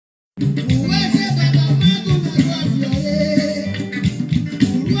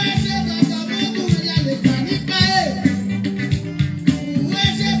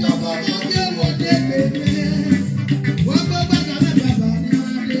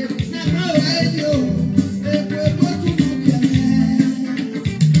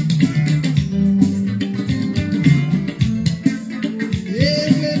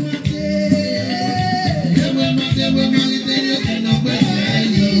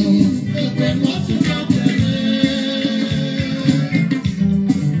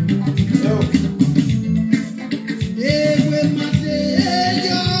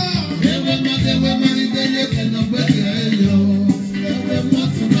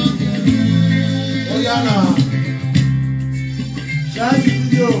Diana. Share the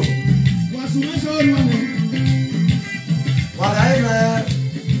video. What's the matter? What I read.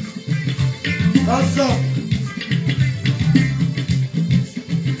 What's up?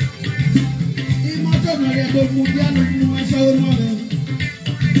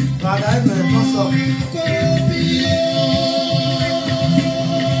 What I read. What's up?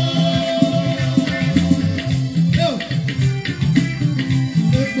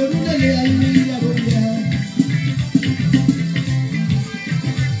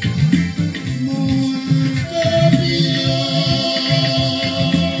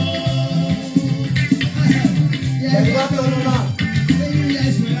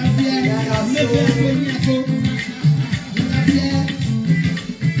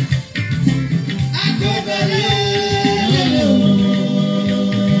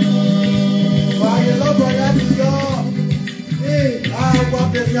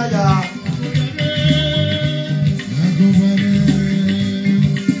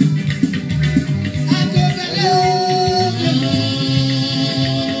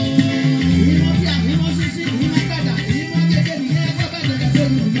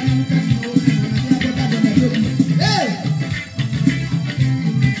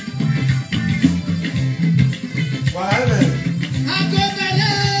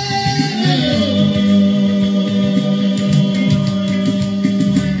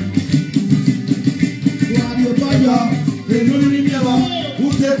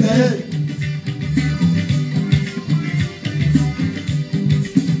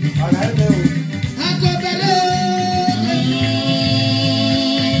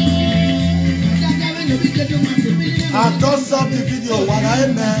 I don't stop the video. What I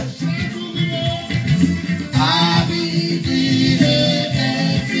meant.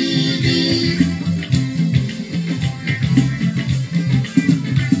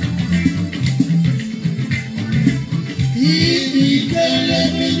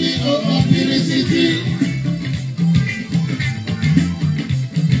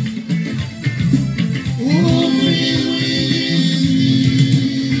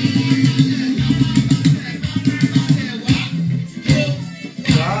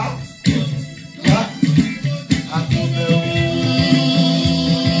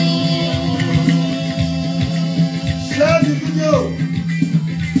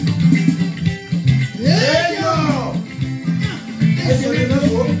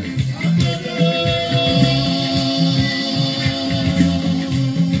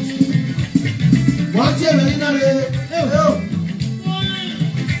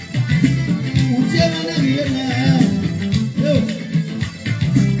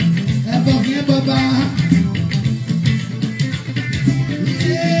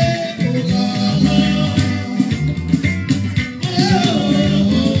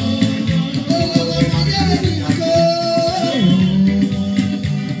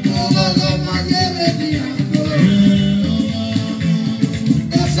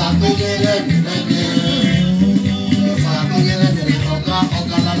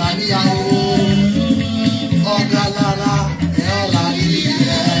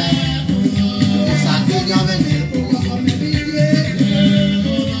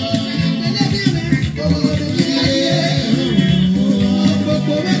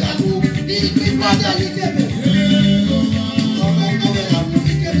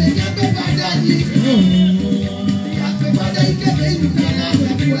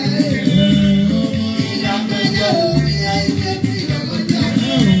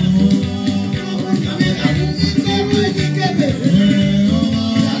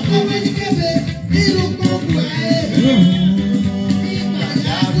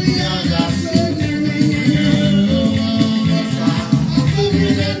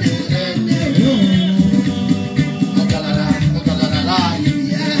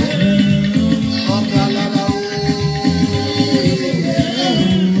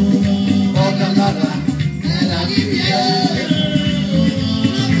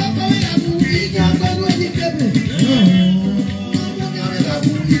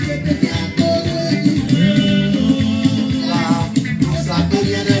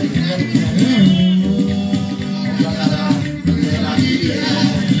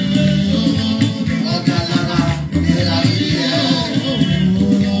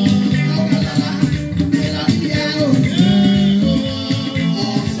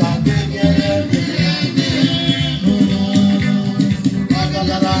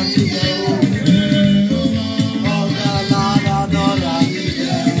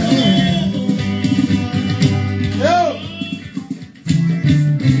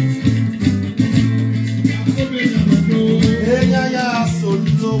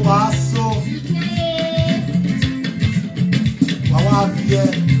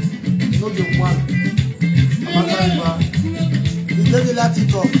 here. Enogie one. Amaka. Daily láti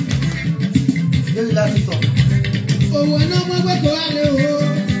talk. Daily láti talk. Owó náà mọ́ pé kò wá lé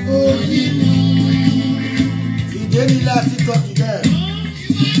o. Daily láti talk there.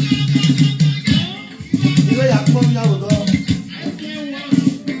 Ìwé yà pọ̀ mi àwòrán.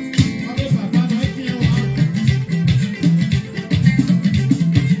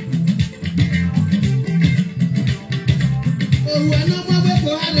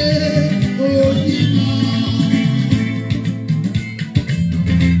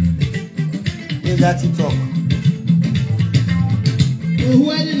 That it talk.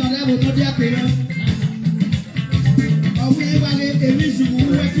 Wedded on that will not be a payment. We have a reason who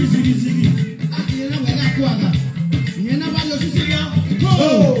went to Ziggy. I know where that was. You know what you're saying?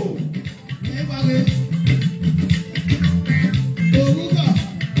 Oh,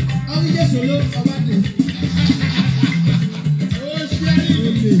 oh, yes, you look about it. Oh,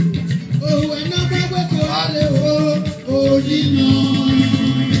 shit. Oh, and now we're going to oh, you know.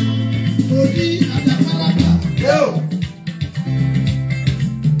 Yo.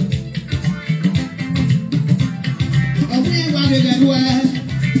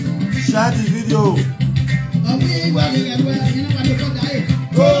 Share the video.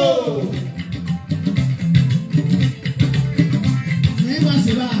 Go.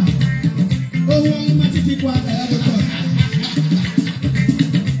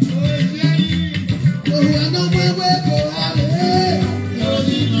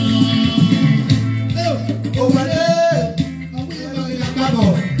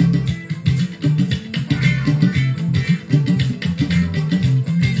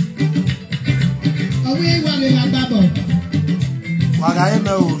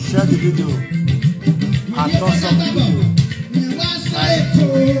 Share the video and talk some video.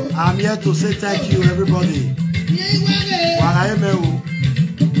 I'm here to say thank you, everybody.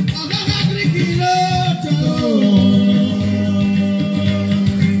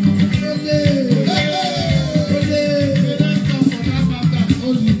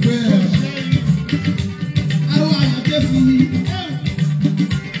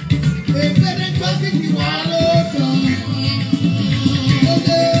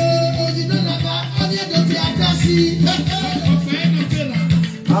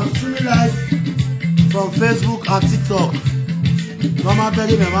 I'm streaming live from Facebook and TikTok. Mama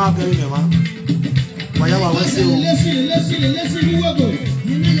belly me, mama belly me, mama. Why you want to say?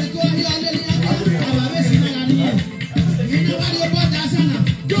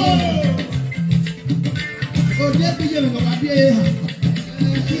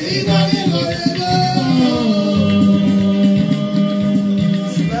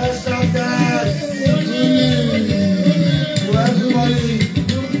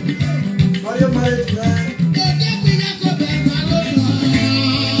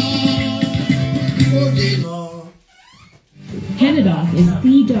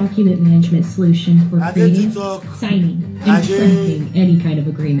 Enogie is the document management solution for creating, signing, and tracking any kind of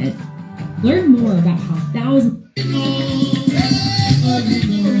agreement. Learn more about how thousands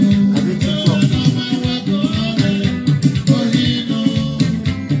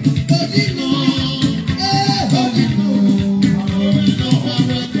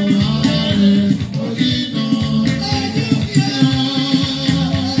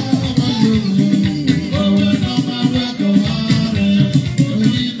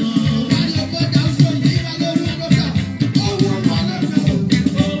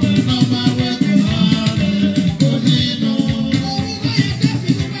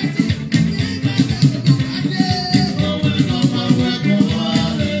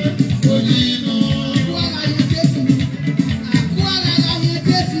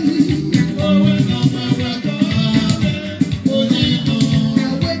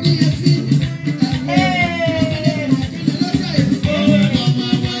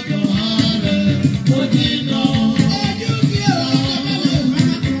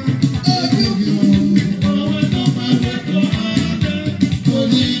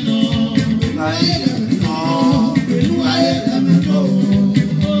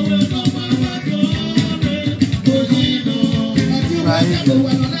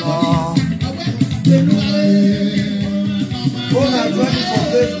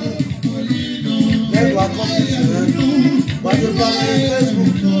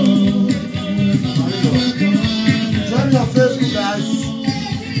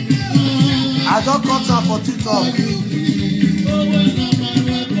I don't cut her for TikTok.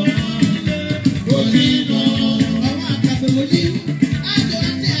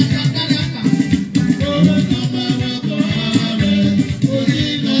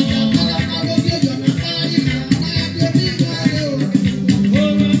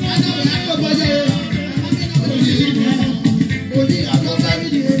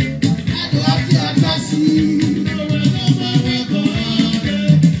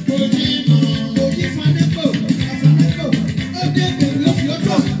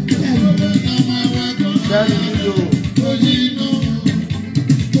 Share the video.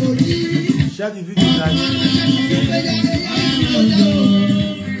 Share the video, guys.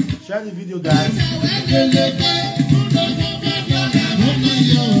 Share the video, guys.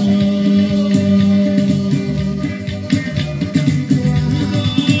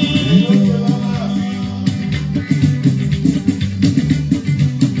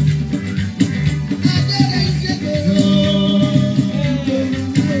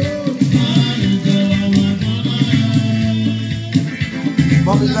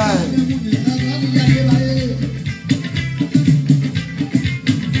 Bobby Bang.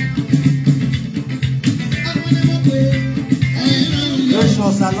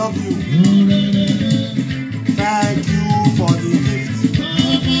 Precious, I love you. Thank you for the gift.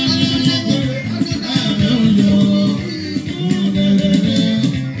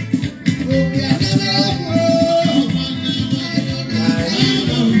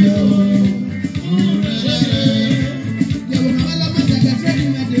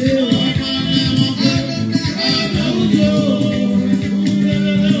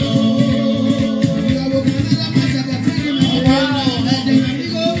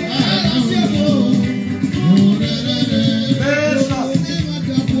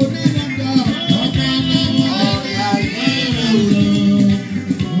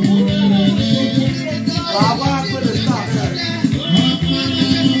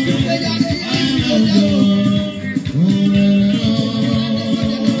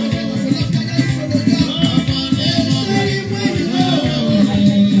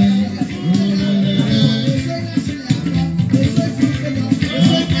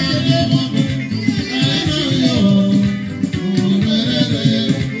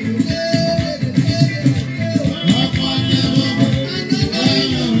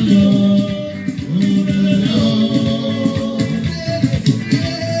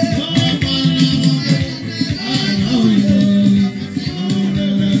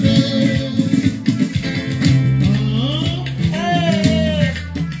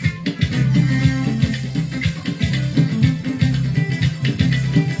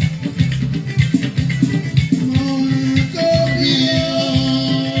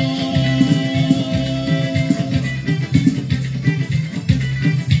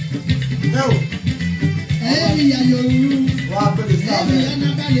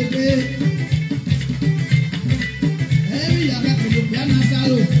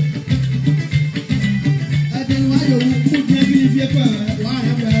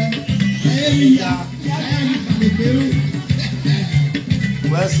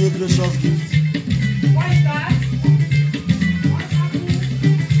 Where's the precious gift? What is that? What's happening?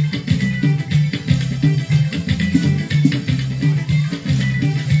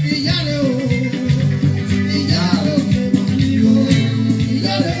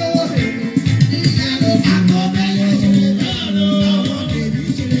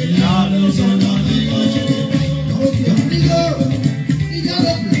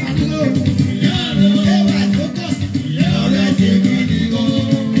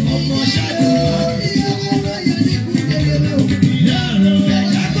 Shadow.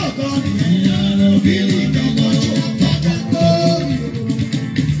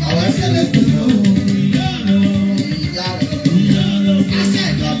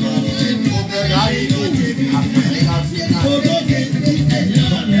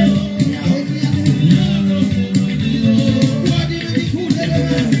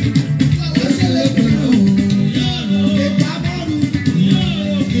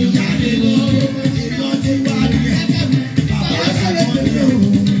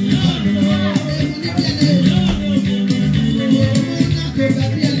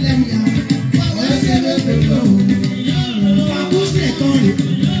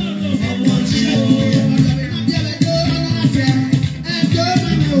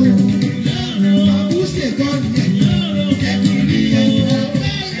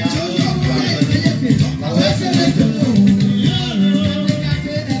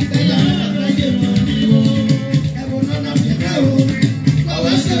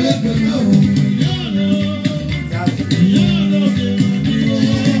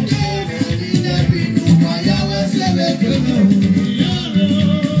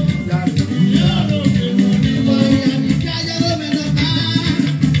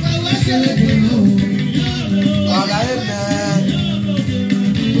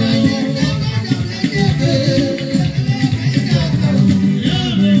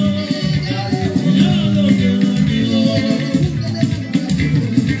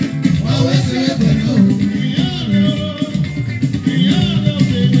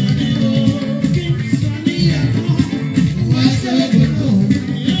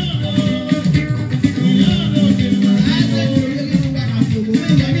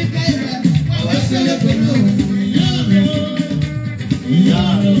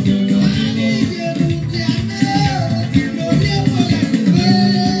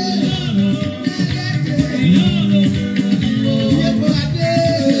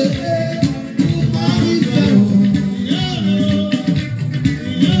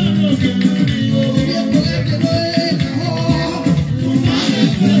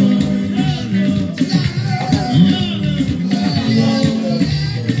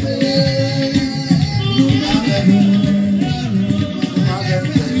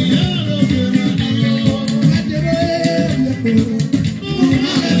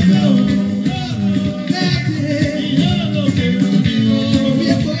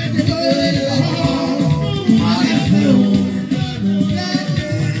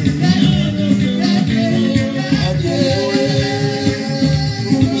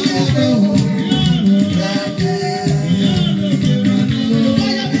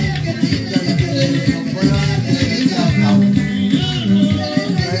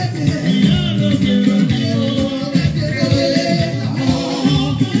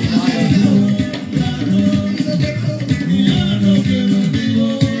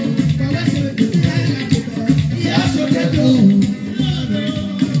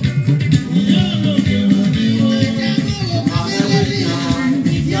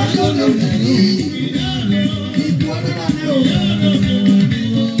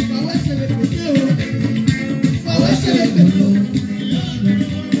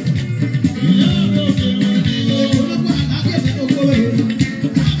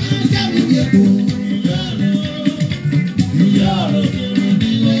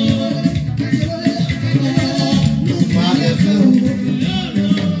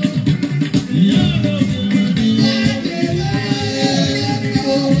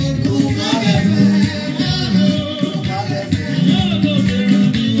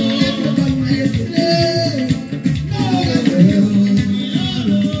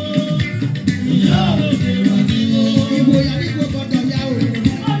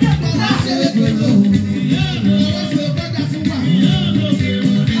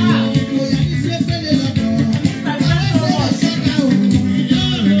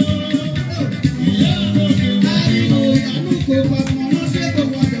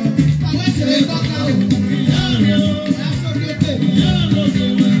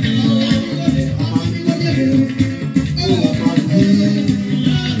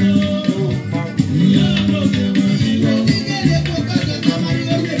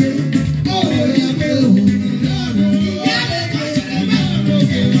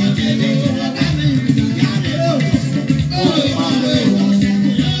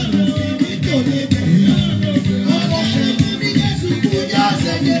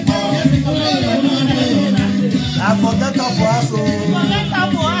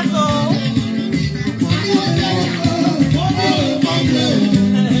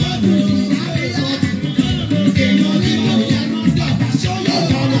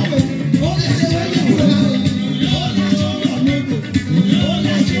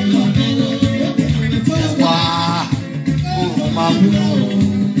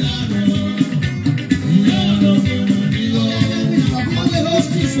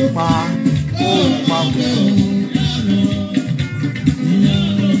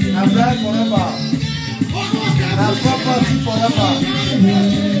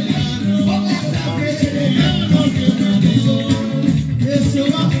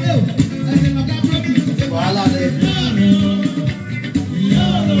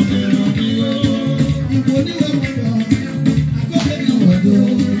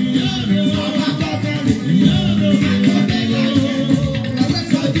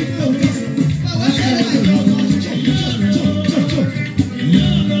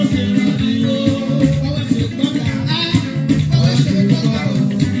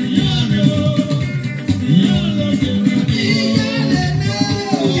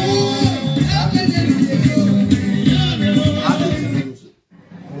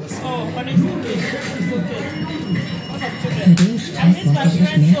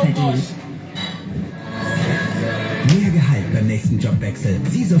 Mehr Gehalt beim nächsten Jobwechsel.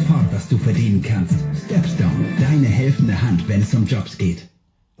 Sieh sofort, was du verdienen kannst. Stepstone, deine helfende Hand, wenn es um Jobs geht.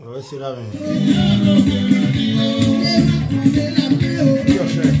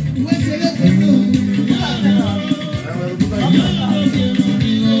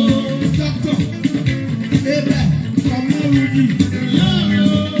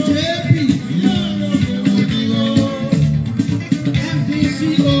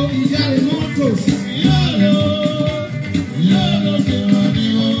 Yeah.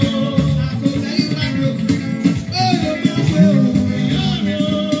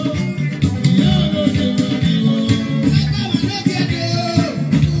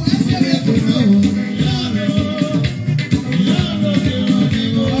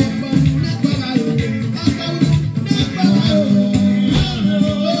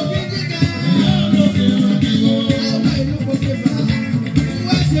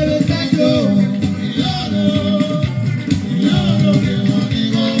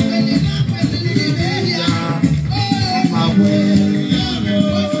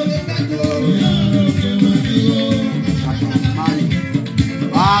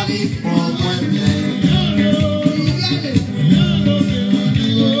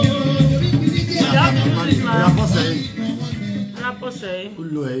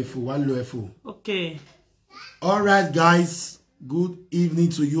 Okay. All right, guys. Good evening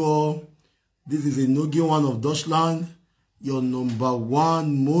to you all. This is Enogie, one of Deutschland, your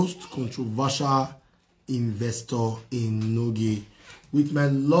 #1 most controversial investor in Enogie, with my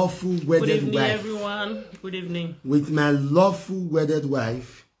lawful wedded wife. Good evening, everyone. Good evening. With my lawful wedded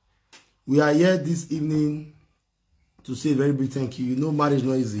wife, we are here this evening to say a very big thank you. You know, marriage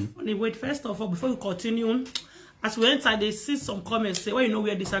not easy. Wait, first of all, before we continue, as we enter, they see some comments say, "Why you know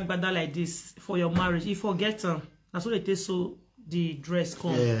wear this agbada like this for your marriage? You forget them. That's what they take so the dress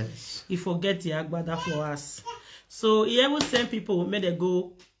come. Yes. You forget the agbada for us. So he will send people, may they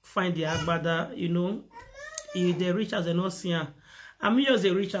go find the agbada. You know, if they reach as they not see her. I'm here as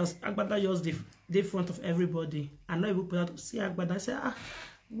they reach as agbada just the front of everybody. And now you put out see agbada. I say,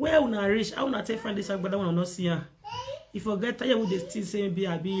 where will I reach? I will not find this agbada when I not see her. You forget that you would still say maybe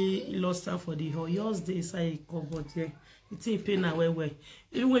I be lost her for the whole yours days I covered here. It's in pain now where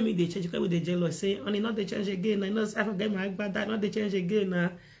even when me they change with the jealous say only not they change again. I know I forget my agbada, not they change again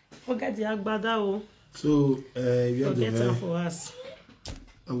now. Forget the agbada oh. So you have forget her for us.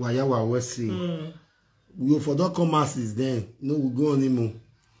 Wayawa we see. We for that commerce is then. No, we go on anymore.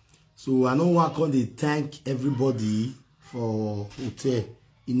 So I know what can they thank everybody for hotel.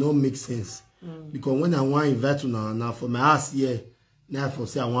 It don't make sense. Because when I want to invite you now for my house here, now for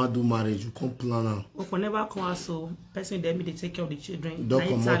say I want to do marriage, you can't plan now. Well, for never come so person there me they take care of the children. Don't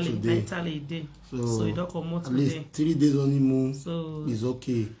come out today. So you don't come out today. At least 3 days honeymoon so is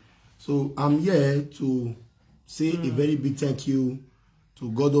okay. So I'm here to say a very big thank you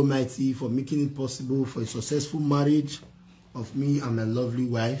to God Almighty for making it possible for a successful marriage of me and my lovely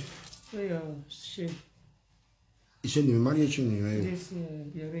wife. Yeah, shit. This year,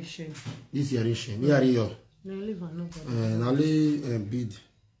 this year, bid.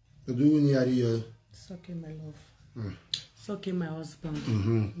 It's okay, my love. It's okay, my husband.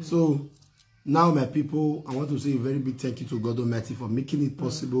 So now, my people, I want to say a very big thank you to God Almighty for making it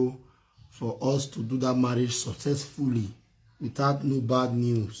possible for us to do that marriage successfully without no bad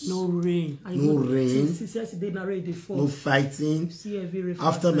news. No rain. No rain. No fighting.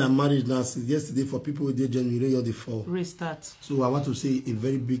 After my marriage last yesterday, for people who did January or the fall. Restart. So I want to say a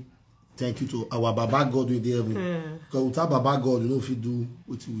very big thank you to our Baba God with the heaven. Because without Baba God, you know if you do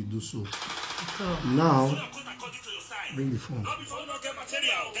what we do so. Now, bring the phone.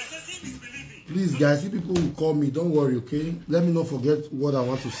 Please, guys, if people will call me, don't worry, okay? Let me not forget what I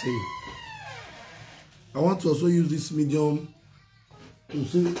want to say. I want to also use this medium to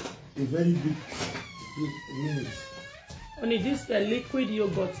say a very big minute. Only this liquid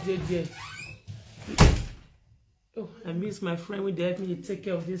yogurt there. Oh, I miss my friend who helped me take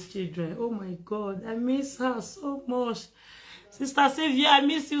care of these children. Oh my God, I miss her so much. Sister Sylvia, I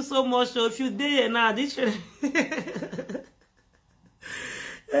miss you so much. So if you there now, this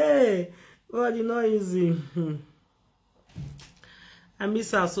hey, God, you know easy. I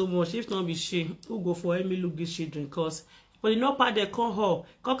miss her so much. If not be she, who go for me look these children? Cause but you know part they call her,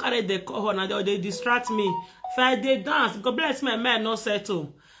 come carry they call her now they distract me. If they dance, God bless my man not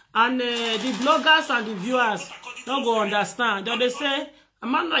settle. And the bloggers and the viewers don't go understand. They say a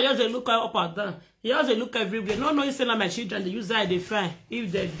man not just look up and down. He just look everywhere. No, you say my children they use that they fine.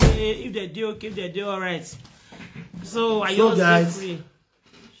 If they do okay, if they do alright. So I just guys, free.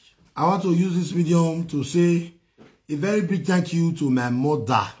 I want to use this medium to say a very big thank you to my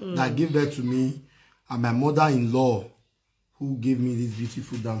mother that gave birth to me and my mother-in-law who gave me this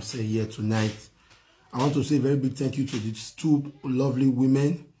beautiful damsel here tonight. I want to say a very big thank you to these two lovely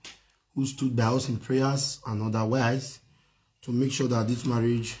women who stood by us in prayers and otherwise to make sure that this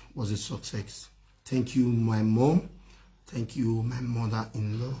marriage was a success. Thank you, my mom. Thank you, my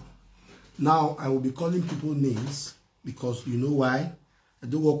mother-in-law. Now, I will be calling people names because you know why? I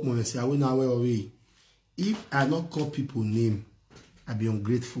don't work more and say, I will not away. If I not call people name, I'll be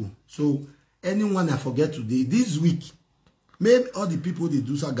ungrateful. So anyone I forget today, this week, maybe all the people they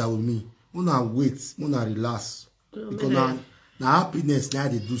do saga with me, wanna wait, wanna relax. Because now happiness now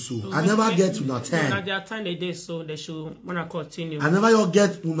they do so. I never get to that time. At their time they did so they should wanna continue. I never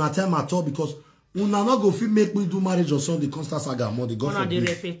get to that time at all because una not go fit make me do marriage or something the constant saga more the God forbid.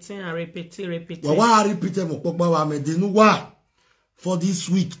 They repeating and repeating. Well, why I repeat them they know why for this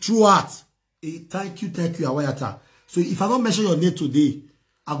week throughout. Thank you, Awayata. So if I don't mention your name today,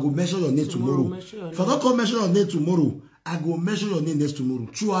 I go mention your name tomorrow. If I don't come mention your name tomorrow, I go mention your name next tomorrow.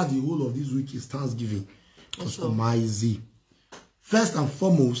 Throughout the whole of this week is Thanksgiving. Because amazing. First and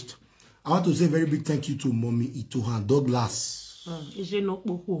foremost, I want to say a very big thank you to Mommy Itohan Douglas.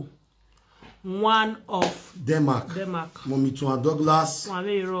 One of Denmark. Mommy Itohan Douglas.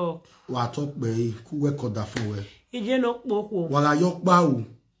 Wa talk be ku we koda fún we. Wa yok ba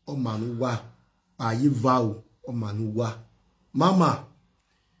o manu wa. Aye va o manu wa. Mama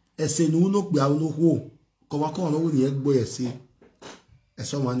ese nu no gbe anu ho. Ko wa ko no ni egbo ese.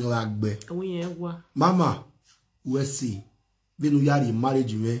 Ese ma ni ora gbe. Mama we see binu yari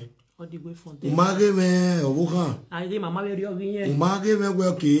marriage me. Umage me owokan. Aye mama be ri ogi yen. Umage me we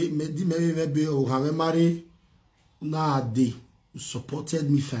okay me di me be o ha me marry na ade. You supported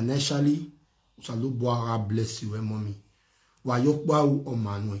me financially. God bless you, mommy. I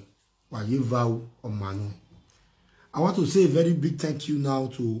want to say a very big thank you now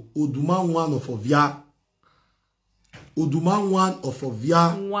to Oduman one of Ovia.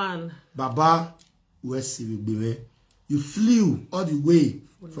 One. Baba, you flew all the way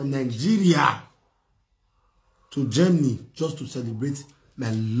from Nigeria to Germany just to celebrate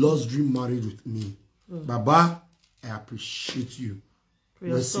my lost dream marriage with me. Baba, I appreciate you. For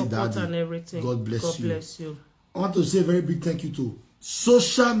your support and everything. God bless you. I want to say a very big thank you to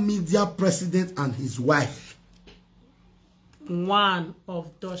social media president and his wife. One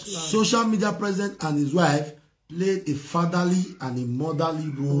of Deutschland. Social media president and his wife played a fatherly and a motherly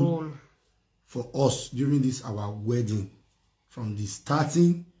role for us during this our wedding. From the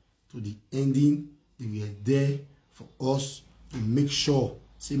starting to the ending, they were there for us to make sure,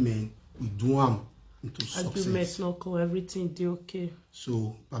 say man, we do them into success. Everything do okay.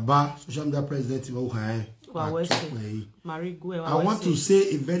 So, Baba, social media president, I want to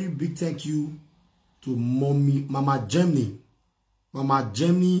say a very big thank you to Mama Germany. Mama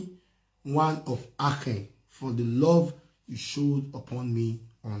Germany, one of Aachen, for the love you showed upon me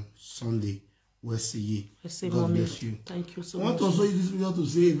on Sunday. God bless you. Thank you so much. I want to also use this video to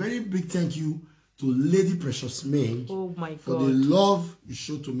say a very big thank you to Lady Precious May for the love you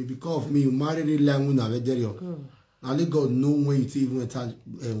showed to me. Because of me, you married a young woman. Now let God know when you even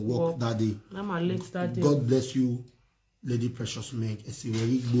work that day. God bless you, Lady Precious May.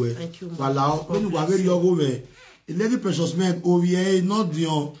 Thank you. Lady Precious May over here, not the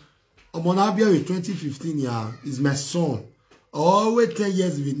Omonabia with 2015 year is my son. Always 10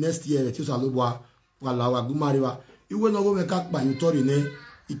 years with next year. Let you salubwa. Wala wa gumariwa. Iwe no go make up by Nitori ne.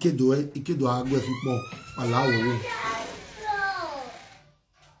 Ikedo agwe fipon. Wala wo.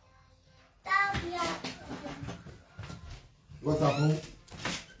 What happened?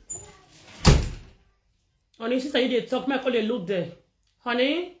 Honey, she said you did talk. Michael, they look there.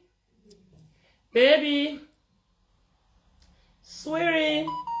 Honey, baby, sweetie.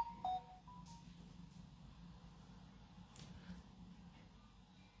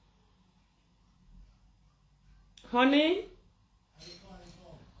 Honey,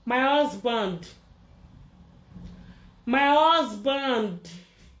 my husband.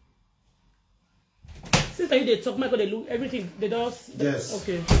 Since you they talk, Michael, they look everything. They does. Yes.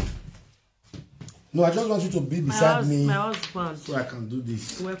 Okay. No, I just want you to be beside me. My husband. So I can do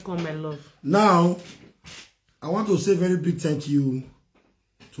this. Welcome, my love. Now, I want to say a very big thank you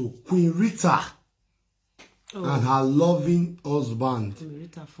to Queen Rita and her loving husband,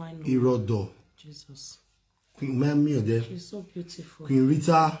 Rita, fine. Irodo. Jesus. She's so beautiful. Queen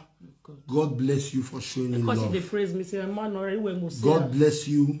Rita, God bless you for showing me love. They praise me, say, God bless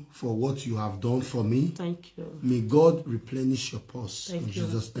you for what you have done for me. Thank you. May God replenish your purse in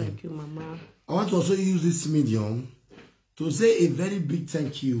Jesus' name. Thank you, Mama. I want to also use this medium to say a very big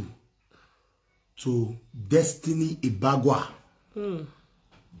thank you to Destiny Ibagwa.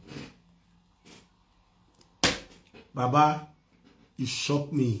 Baba, you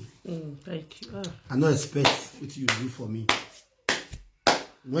shocked me. Thank you. I don't expect what you do for me.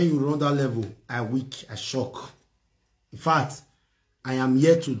 When you run that level, I weak, I shock. In fact, I am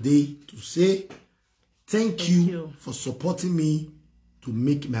here today to say thank you for supporting me to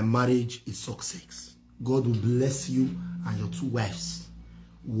make my marriage a success. God will bless you and your two wives.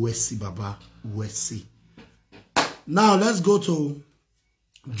 Wesi Baba, Wesi. Now let's go to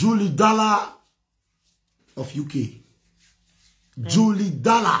Julie Dalla of UK. Julie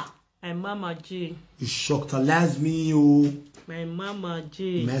Dalla. My Mama G. You shocked me, oh. My Mama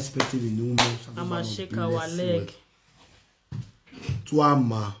G. I'm expecting a new man. I'm a shake our leg. To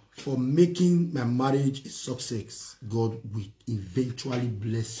Amma, for making my marriage a success, God will eventually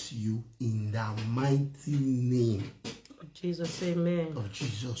bless you in the mighty name of Jesus. Amen. Of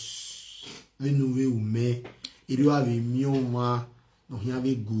Jesus. When we may, it will have a no have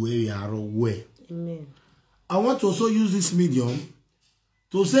a good way. Amen. I want to also use this medium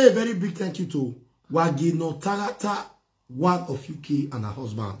to say a very big thank you to Wagino Tarata, one of UK and her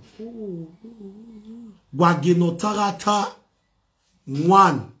husband. Wagino Tarata,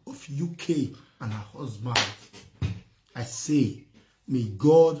 one of UK and her husband. I say, may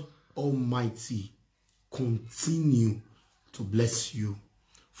God Almighty continue to bless you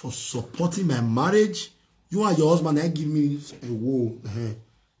for supporting my marriage. You and your husband, I give me a woe.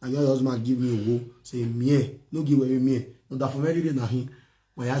 And your husband give me a woe. Say, me, no give away me. No, that for very day, nahi.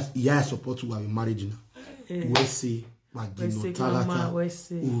 When I support you, I will marriage now. We say, Wagino Tarata,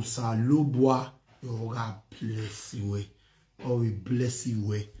 Usalubwa, God bless you. Oh, we bless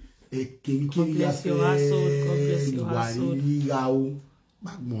you. God bless your household. God bless your household.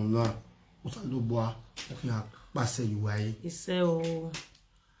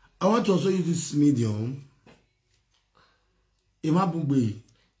 I want to also use this medium.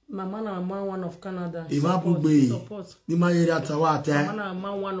 Mama na man one of Canada. Support. Mama na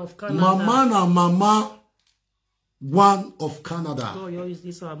man one of Canada. Mama na mama one of Canada. God, you use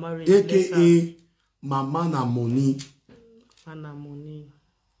this our marriage. AKA Mama na money. Mama money.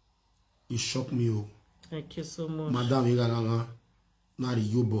 You shock me, oh. Thank you so much. Madam, you got nari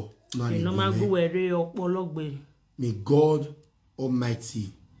yobo. May God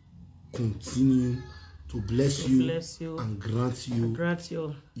Almighty continue to bless you and grant you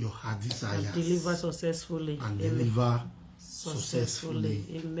your heart desires. And deliver successfully. And deliver successfully.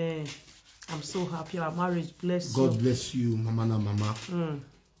 Amen. I'm so happy our marriage bless God bless you, mama na mama.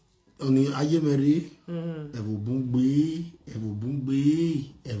 Oni aye meri, evo bungbe,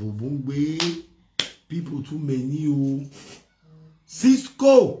 people too many you.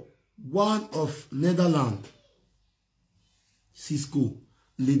 Cisco, one of Netherlands. Cisco,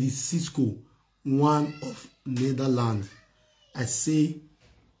 Lady Cisco, one of Netherlands. I say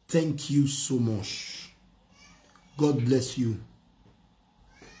thank you so much. God bless you.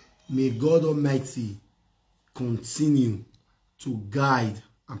 May God Almighty continue to guide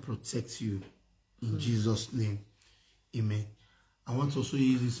and protect you in Jesus' name. Amen. I want to also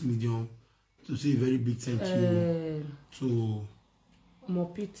use this medium to say a very big thank you to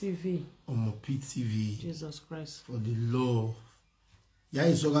Omopi TV. Jesus Christ. For the love. Yeah,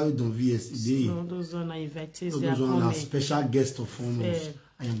 it's already done VS today. No, those are invitees. Those are special guest of honors.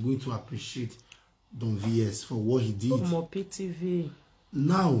 I am going to appreciate Don VS for what he did. Omopi TV.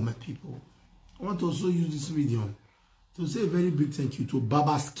 Now, my people, I want to also use this medium to say a very big thank you to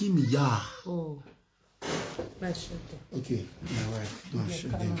Baba Skimiya. Oh, let's shut them. Okay, my wife, don't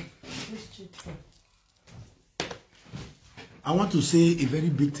shut them. I want to say a very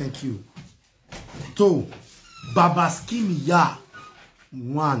big thank you to Baba Skimiya,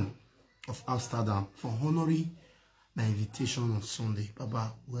 one of Amsterdam, for honoring my invitation on Sunday.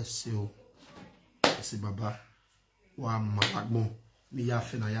 Baba, where's Seo? I say, Baba, wa mapagmo.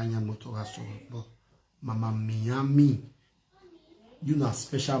 But Mama Miami, you know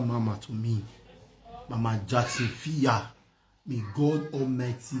special mama to me. Mama Jackson Fia. May God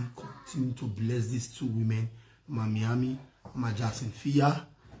Almighty continue to bless these two women. Mama Miami, Mama Jackson Fia,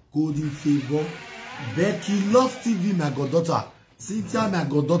 Golden Favor, Becky Love TV, my goddaughter, Cynthia, my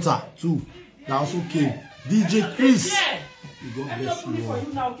goddaughter too. That also came. DJ Chris. May God bless you all.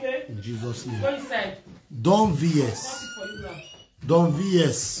 In Jesus' name. Don VS. Don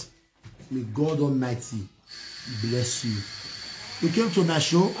VS, may God Almighty bless you. You came to my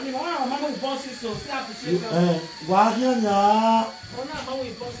show. So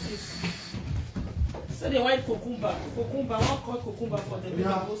they want cucumber. Cucumber, one called cucumber for them. They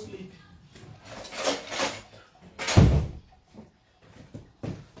go sleep.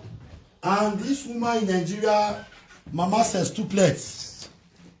 And this woman in Nigeria, Mama says 2 plates.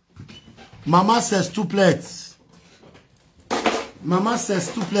 Mama says 2 plates. Mama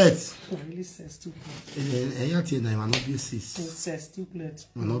says 2 plates. It really says 2 plates. It not be 6. It says 2 plates.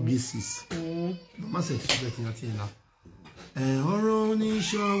 It not be 6. Mama says 2 plates. Ọ̀rọ̀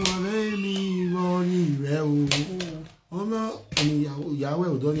oníṣọ́ wọlé mi lórí rẹ̀ o. Ọmọ ìyàwó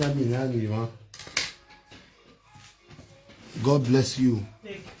ẹ̀ ọ̀dọ́ ní abìnrin àgbèrè wọn. God bless you.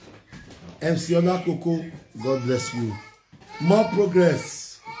 MC Olakoko, God bless you. More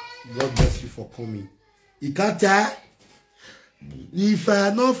progress. God bless you for coming. Ikata. If I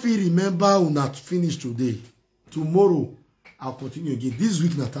not feel remember will not finish today, tomorrow I'll continue again. This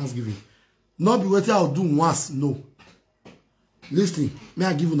week na Thanksgiving. Not be waiting I'll do once. No. Listen, may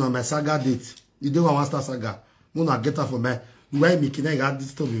I give you my saga date. You don't want to start saga. No, I get her for my. Why me can I get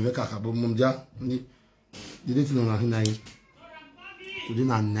this stuff in Veka? But mom, ja, the date no na 9. Today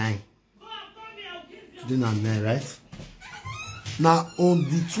na 9. Today na 9, right? Now on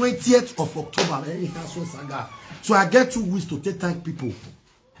the 20th of October, so I get 2 weeks to thank people.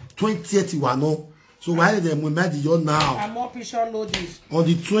 20th you are no. So why them we made you now? I'm more picture loaded. On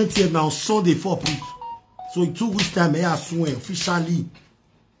the 20th now Sunday 4 people. So in 2 weeks time I swear officially.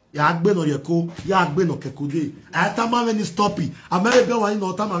 Ya agbe no yeko, ya agbe no kekode. I time when stop it. I marry be one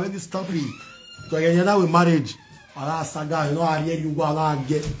no time when stop it. So yenya with marriage. Ala saga you know I hear you go ala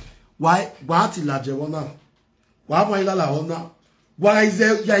get. Why ti laje wona? Why mo ila la wona? Why is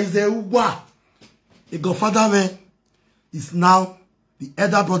there what? The godfather man is now the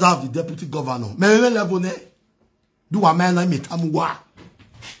elder brother of the deputy governor. Me level ne. Do a man like me tamuwa.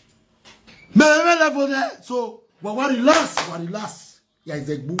 Me level ne. So what relax. Yeah, is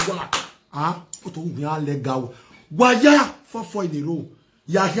a buwa. Ah, oto ubiya legal. Waya 4 in a row.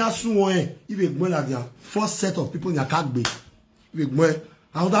 Ya here soon. If you go like that, 4 set of people in your kagbe. If you go,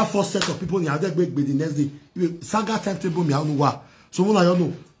 another 4 set of people in your kagbe the next day. If saga timetable me anuwa. So when I don't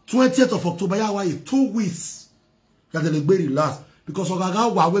know, 20th of October, ya why 2 weeks. That they be relaxed because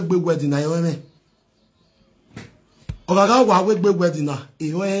Ogaga wa we wedding na yoeme. Ogaga wa we wedding na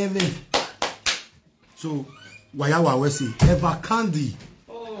yoeme. So waya wa we see Ever Candy.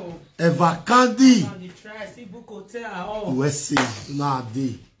 Oh. Ever Candy. Try see book hotel. Oh. We see na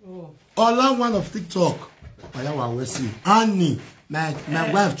day. Oh. All one of TikTok. Waya wa we see Annie, my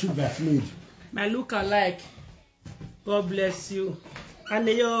wife true bridesmaid. My look alike. God bless you. And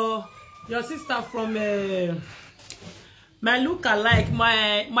your sister from my look alike,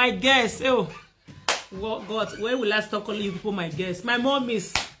 my guest. Oh God, where will I stop calling you people my guest? My mom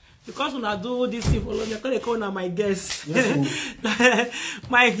is because when I do this thing for long, they call her my guest. Yes,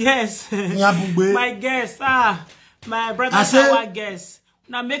 my guest. My guest. My brother our guest.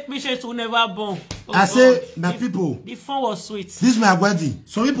 Now make me sure to never born. Oh, I say my people. The phone was sweet. This is my wedding.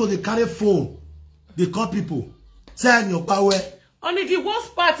 Some people they carry phone. They call people. Say your power. Only the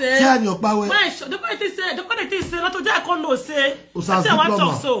worst part, Say your power. The quality say, not to I can't know say. I want to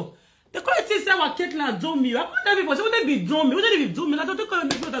talk so. The quality say our cake na do me. I can't people say, wouldn't they be do me? Wouldn't they be do me? I don't think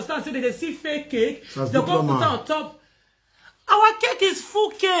people understand. Say they see fake cake. They go put on top. Our cake is full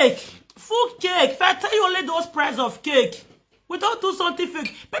cake. Full cake. If I tell you only those price of cake, we don't do something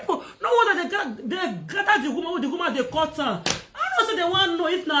fake. People, no wonder they gather the woman they cut her. I don't say they want to know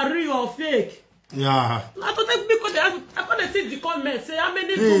if not real or fake. Yeah. I don't think because I couldn't see the comments say how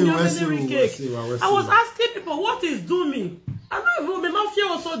many do me, how many real cake. I was asking people what is do me. I don't even remember fear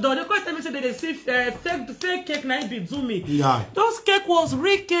also done. They quite tell me say they see fake cake now be do me. Yeah. Those cake was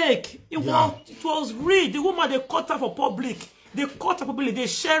real cake. It was real. The woman they cut her for public. They cut her public. They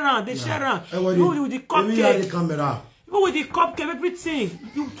share her. They share her. Even with the cupcake. Even with the cupcake, everything.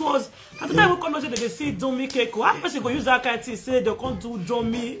 It was. At the time we come out they see do me cake. How person go use that kind of thing say they can't do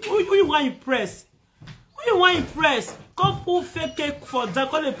me? Who you want impress? Who you want impress? Come put fake cake for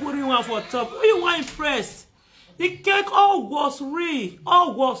that. Come they put in one for top. Who you want impress? The cake all was real.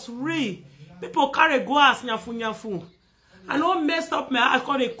 All was real. People carry glass nyafu. And all messed up my house.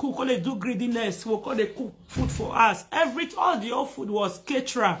 Call they cook. Call they do greediness. We call they cook food for us. All the food was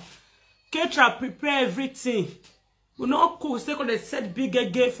caterer. Caterer prepare everything. We not cook. Say call they set bigger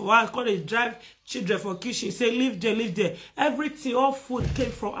gate for us. Call they drive children for kitchen. Say live there. Everything, all food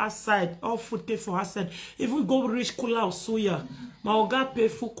came from outside. All food came from outside. If we go reach Kula or Suya, my oga pay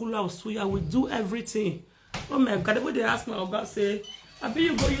for Kula or Suya. We do everything. Oh my God! When they ask my oga, say, "I bet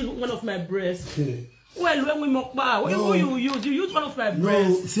you go use one of my breasts." Well, when we mock bar, what you use? You use one of my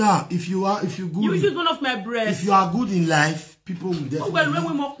breasts. No, sir. If you good, you use one of my breasts. If you are good in life, people will definitely. Well, when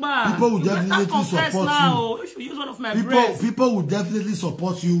we mock bar, people will definitely support you. You should use one of my breasts. People will definitely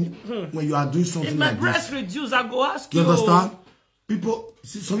support you when you are doing something like this. If my breast reduce, I go ask you. You understand? People,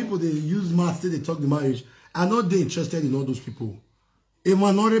 some people they use math, they talk the marriage. I'm not they interested in all those people.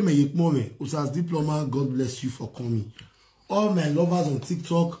 Emmanuel Meyekmome, Usas Diploma, God bless you for coming. All my lovers on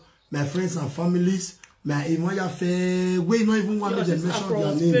TikTok, my friends and families, my Emmanuel Fair, we not even want to mention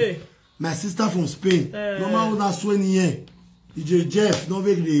their name. My sister from Spain. No matter that's 20 years. DJ Jeff, no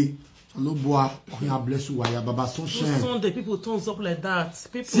very hello boy, God bless you, Baba Sunshine. Sunday people turns up like that.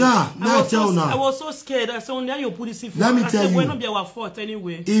 People, yeah, I was so scared. I said, only you put this in. Let me tell you, we're not be our fault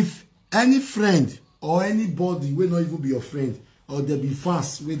anyway. If any friend or anybody will not even be your friend, or there be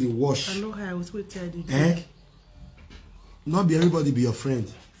fans where they wash. I know how I was waiting. Not be everybody be your friend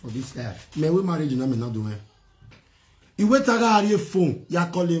for this life. Me we marriage na me not doing. If we take a phone,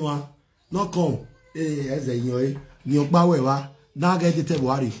 ya call him not come. As a yoy, ni okba wewa. Now get the table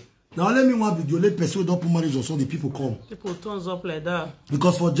worry. Now let me want the only person who don't marriage or so the people come. People turns up like that.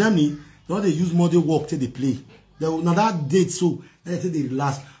 Because for Germany, now they use model work till they play. They will now that date so they say they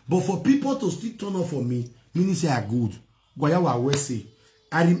relax. But for people to still turn up for me, meaning say I good Goyawa Wese.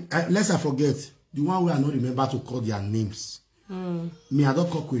 Lest I forget, the one where I not remember to call their names. Me, I don't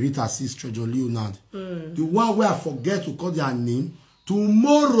call Quirita, Sis, Treasure Leonard. The one where I forget to call their name,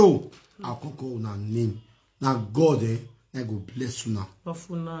 tomorrow I'll call their name. Now God, I go bless you now.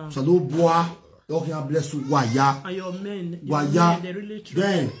 So no boy, God bless you. Waya. And your men. Waya. Really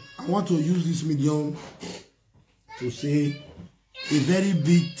then I want to use this medium to say a very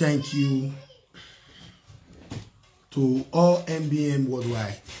big thank you to all MBM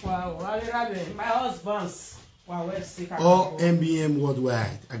worldwide. Wow, my husband's. Wow, all MBM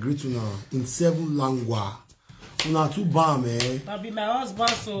worldwide. I agree to now in 7 languages. Una too bad, man. That be my husband,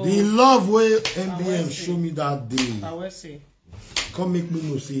 so. The love way MBM show me that day. I will say. Come make me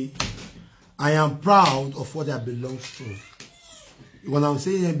know, say, I am proud of what I belong to. When I'm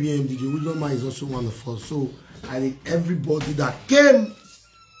saying MBM, DJ Wisdom Man is also one of us. So I think everybody that came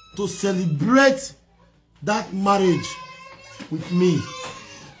to celebrate that marriage with me,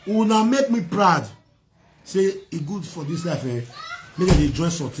 una make me proud. Say it good for this life, eh? Make they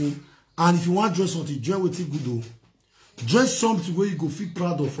join something. And if you want to join something, join with it good though. Join something where you go feel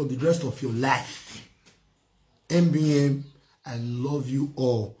proud of for the rest of your life. MBM, I love you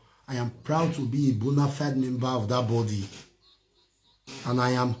all. I am proud to be a bona fide member of that body. And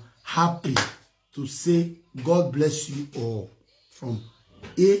I am happy to say God bless you all from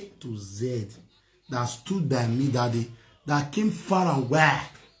A to Z that stood by me that day, that came far and wide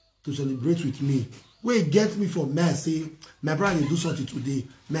to celebrate with me. Where it gets me from me, say, my brother, do something today.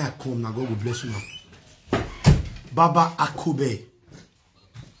 May I come now? God will bless you now. Baba Akobe.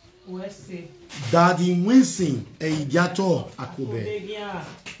 Daddy Winston Eigato Akobe.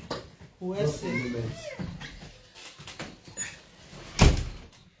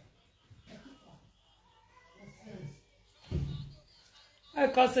 I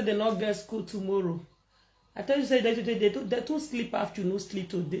can't say they not get school tomorrow. I tell you, say they don't sleep afternoon sleep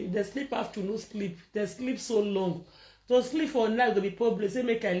today. They sleep afternoon sleep. They sleep so long. So sleep for night will be problem. Say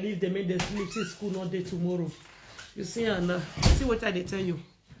make I leave them, make they sleep. See school not day tomorrow. You see, Anna. See what I tell you.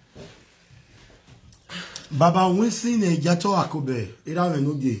 Baba Winston Eigato Akobe. Ira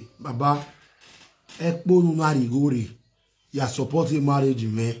Enogie. Baba Ekpo Nunari Gori. You are supporting marriage,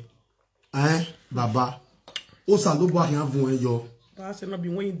 man. Baba. Osa no boy can voin yo. That's not be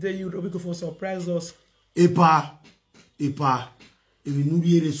when you there, you go for surprise us. Epa, if you know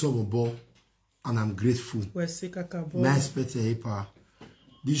the summer ball, and I'm grateful. I expect Epa.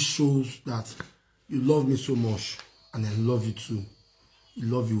 This shows that you love me so much, and I love you too. You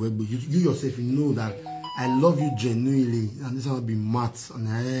love you, but you yourself, you know that I love you genuinely, and this will be mad, and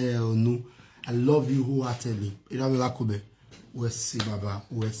I know I love you wholeheartedly. We'll see, Baba.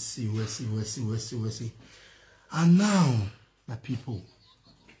 We'll see. And now, my people,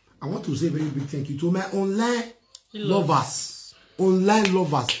 I want to say a very big thank you to my online lovers. Online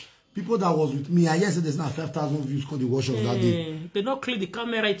lovers. People that was with me. I hear said there's not 5,000 views because they watch us that day. They don't clear the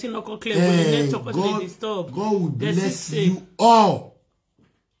camera. It's not clear when the network they disturb. God will bless you all.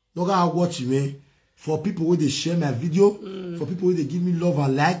 Look how I watch me. For people who they share my video, for people who they give me love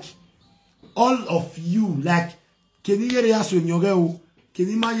and like, all of you like. Can you hear us when you're going? Can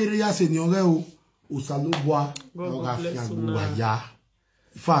you hear us when you're going? Usalubwa,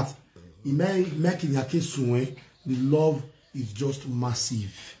 in fact, in making your case the love is just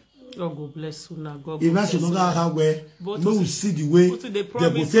massive. God will bless you now. God even so no we see the way they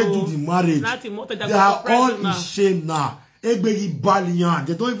do the marriage. They are all in shame now. They don't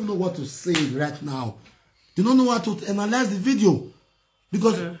even know what to say right now. They don't know how to analyze the video.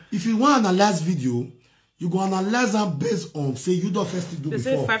 Because if you want to analyze video, you go analyze them based on say you don't first do they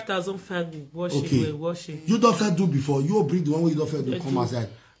before. They say 5,000 washing. Okay. Washing. You don't first do before. You bring the one where you don't first do come outside.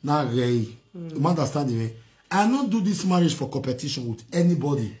 Now, you understand me? I don't do this marriage for competition with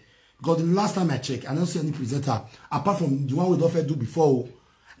anybody. Because the last time I checked, I don't see any presenter apart from the one we don't first do before.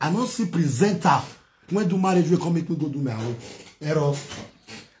 I don't see presenter when do marriage we come make me go do my own error.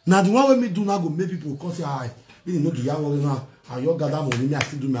 Now the one when me do now go make people come say I didn't know the young one now. And you gather money, me I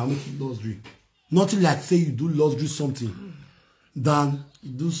still do my own make it luxury. Nothing like say you do luxury something than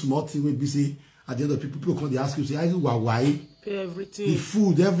you do small thing where be say at the end of people come they ask you say I do why pay everything, the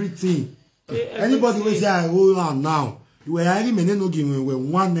food everything. Anybody will say I owe you now. You were any men no give me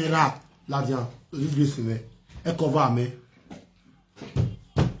 1 naira ladian. This grace me e cover me.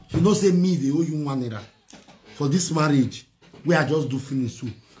 You know say me they owe you 1 naira for this marriage where I just do finish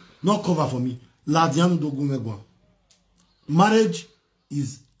too. Not cover for me. Ladian do go me go. Marriage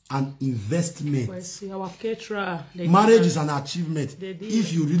is an investment. Marriage is an achievement.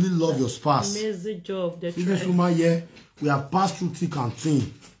 If you really love your spouse. Amazing job. This woman here, we have passed through thick and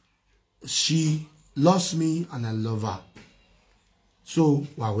thin. She loves me and I love her. So,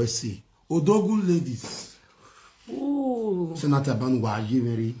 what we see? Odogun ladies. Ooh. Senator Ban wa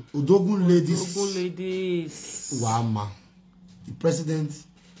very. Odogun ladies. Odogun ladies. Wa ma. The president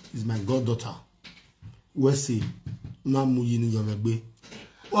is my goddaughter. We see. Na muyi ni yomegbe.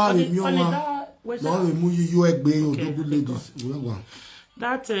 Wa re mi o ma. Na re muyi yo egbe Odogun ladies.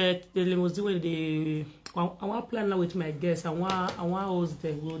 That the limousine when they I want plan now with my guests. I want host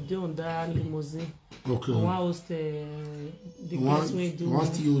the we'll do on that limousine. Okay. I want host the guests we do.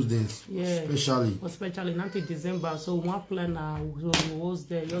 Want to use this? Yeah. Especially until December. So we want plan now. We'll host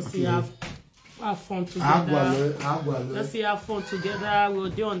there. You'll see have fun together. Let's see have fun together. We'll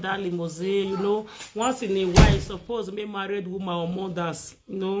do on that limousine. You know, once in a while, suppose me married woman or mothers.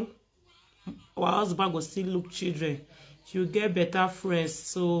 You know, our husband will still look children. You get better friends,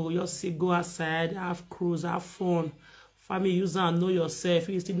 so you see go outside, have cruise, have fun. Family user and know yourself.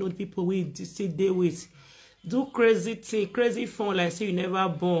 You still know the people we still deal with. Do crazy thing, crazy fun like say you never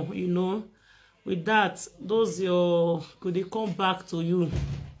born, you know. With that, those could they come back to you.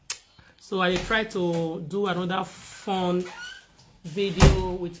 So I try to do another fun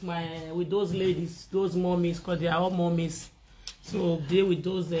video with those ladies, those mommies, because they are all mommies. So deal with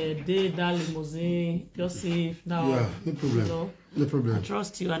those that limousine, just see now. Yeah, no problem. You know, no problem. I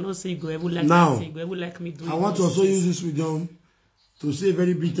trust you. I know say you go ever like now, that. You go ever like me doing. I want to also use this video to say a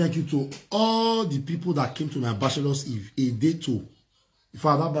very big thank you to all the people that came to my bachelor's eve a day too. In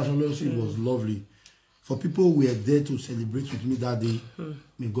fact, that bachelor's eve was lovely. For people who were there to celebrate with me that day,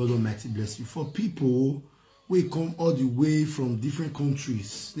 may God Almighty bless you. For people who come all the way from different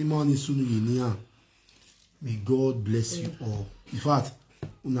countries, may God bless you all. In fact,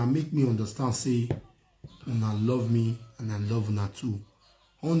 una make me understand, say, una love me and I love una too.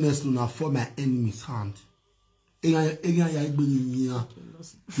 Honestly, una for my enemy's hand. They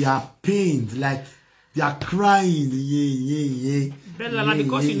are pained, like they are crying. Yeah. Bella,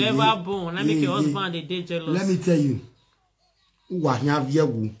 because you never born, I make your husband a day jealous. Let me tell you,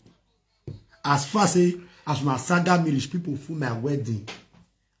 as far as my saga marriage, people for my wedding.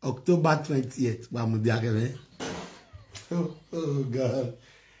 October 20th. Oh God.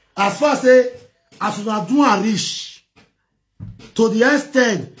 As far as we are doing rich, to the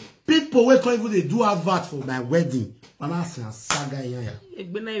extent, people will come even they do advert for my wedding. What is a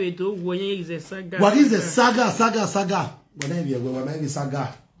saga? What is a saga? Whenever you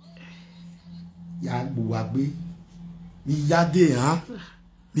saga. Ya buwabe. Yade, huh?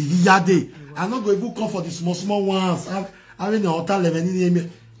 Yade. I'm not going to come for the small ones. I mean, the hotel level.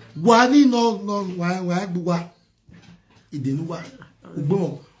 Wani no why buwa idenuwa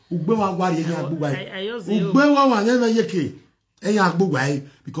ugbewa wari eyan agbuwa ugbewa wa na yeke eyan agbuwa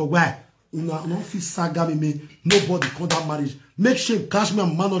because why una no fit saga me nobody call that marriage make shame cash me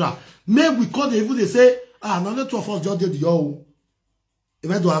and man order make we call even they say now let two of us just do the yo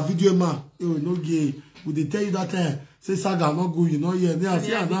if I do a video man Enogie would they tell you that time say saga not good you know here now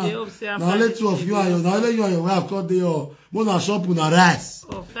let two of you and now let you and your wife call the Mona shop on a rice.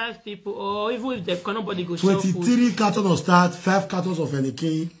 Or 5 people, or even if the nobody go shop 23 cartons of start, 5 cartons of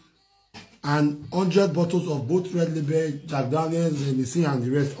Enogie, and 100 bottles of both Red Label, Jack Daniels, Hennessy, and the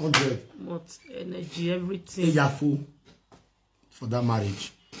rest 100. What energy, everything. Eyafo for that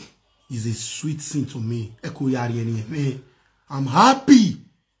marriage is a sweet thing to me. I'm happy.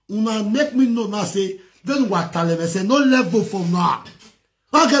 Una make me know now say, then what talent say no level from now.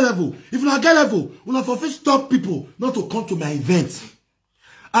 Not get level. If you not get level, you not for stop people not to come to my events.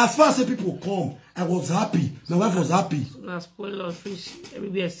 As far as people come, I was happy. My wife was happy. Now spoil of fish,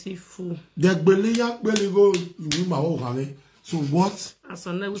 everywhere seafood. So what? As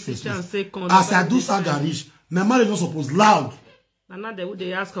I do sagarish, my marriage not supposed loud. And now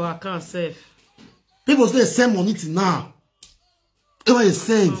they ask our account safe. People say send money to now. What you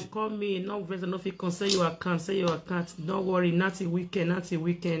saying? Call me, no better, no fit concern your account, say your account. Don't worry, not a weekend. Not a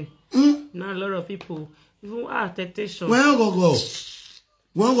lot of people. Even temptation. When I go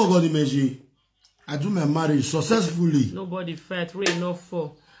the measure, I do my marriage successfully. Nobody fight, rain no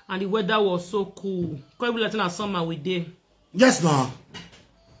fall. And the weather was so cool. Quite letting us summer we did. Yes, now.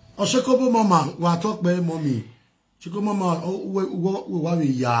 Oshekobo mama, we talk about mommy. Sheko mama, what we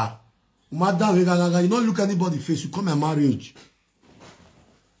ya. Madam, you don't look anybody face, you come my marriage.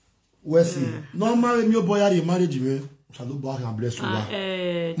 Wesley, no marry me boy at marriage me. Shall and bless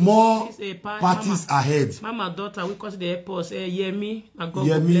you. More parties ahead. Mama daughter, we call the airport. Yemi, and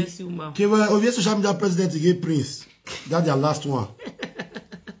God bless you, ma. Okay, well, obviously social media president again Prince. That's their last one.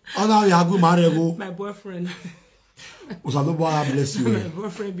 Oh, now you have go marry go. My boyfriend. Shall bless you. My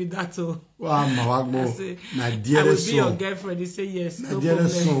boyfriend be that too. Wow, my dearest son. I will be your girlfriend. He say yes. My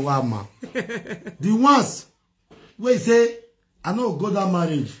dearest son, wow, ma. The ones where say. I know go that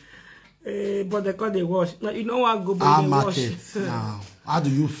marriage. But they call they wash. Now, you know what go but they market. wash. Now, how do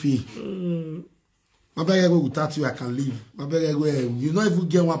you feel? My beg go without you, I can leave. My beg go, you don't even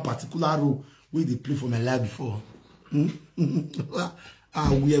get one particular role where they play for my life before. We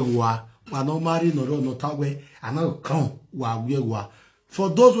are not married, no tawe, and now come. For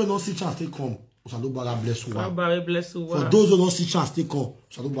those who don't see chance, they come. God bless you. For those who don't see chance, they come.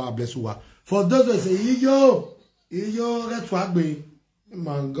 God bless you. For those who say, yo, let's work me.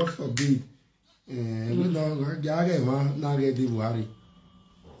 Man, God forbid. We don't get man, not ready to worry.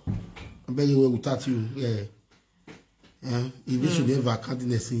 I beg you without you. Yeah. If you should never can't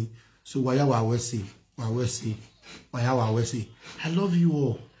so why are say? Why are say? I love you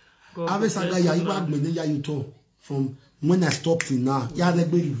all. I saga ya you talk from when I stopped till now. Ya the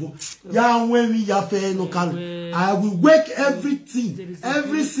baby ya when we ya fair no call. I will wake everything,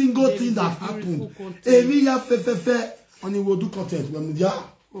 every single thing that happened. Every ya fe on the will do content when ya.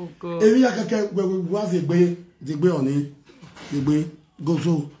 Oh God. Every ya where we was the way on it. The way go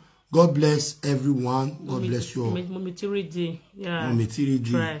so. God bless everyone. God bless you all. Mommy Tiridi. Yeah. Mommy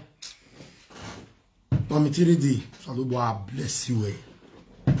Tiridi. Try. Mommy Tiridi. So God bless you.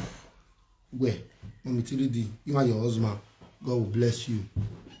 Where? Mommy Tiridi. You are your husband. God will bless you.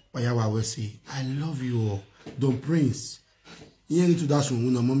 I love you all. Don Prince. You need to dash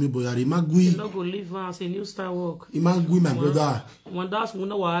on mommy boy. You not go leave us a new star work. Imagui, my brother. One that's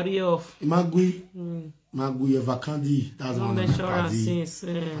one worry off. Imagui. Magui Evakandi. That's one of the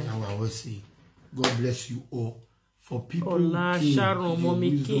God bless you all. For people Sharon,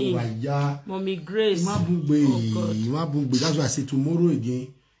 Mommy King, Mommy Grace. That's why I say tomorrow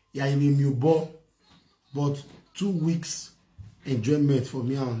again. Yeah, in a new ball. But 2 weeks enjoyment for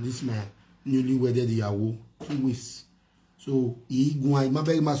me and this man newly wedded Yahoo. 2 weeks. So he go my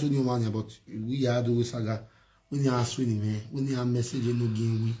very much on money, but we are the saga. When you are swinging, man, when you are messaging no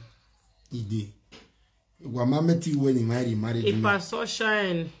game we did. Wamameti when he married it pass so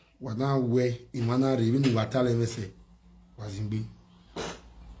shine. What now where in manner even in what tell say was in be.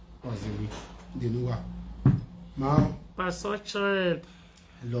 They know what. Mom. Pass so shine.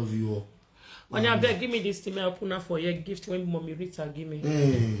 I love you all. When you beg, give me this thing, I'll put for your gift when Mommy Rita give me.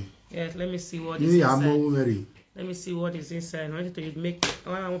 Yes, let me see what is inside. Let me see what is inside. I want to make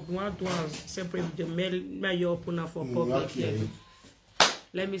one separate the mail your opener for public.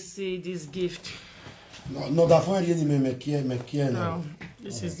 Let me see this gift. No, that one really make here now.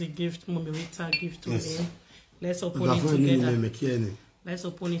 This is the gift Mommy Rita give to me. Let's open it together. Let's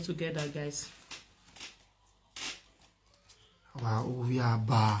open it together, guys. Wow, we are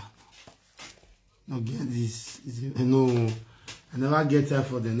bad. No get this. No, I never get time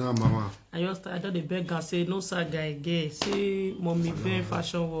for the now, mama. I don't the beg and say no sir guy gay. See Mommy very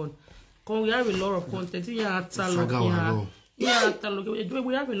fashion one. Come we have a lot of content. We have a lot of content.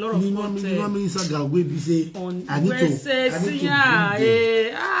 I need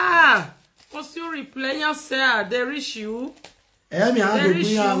to. What's your reply? Say they reach you. No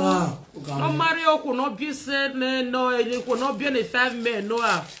Mario could not be said, no, it could not be any 5 men, no.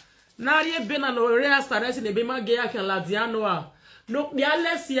 Now you been an area starting a bema gay can Ladianoa. No, the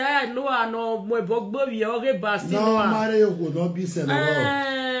Alessia, no, my bogbo, your basti. No, Mario would not be said. No,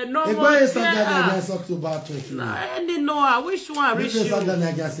 no, which one reach you?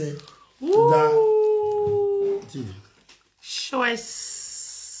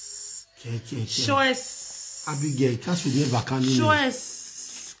 Choice. Choice. Abigail, catch with the vacant.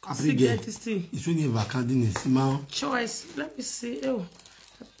 Choice. Abigail, it's really vacant. Choice. Let me see. Oh,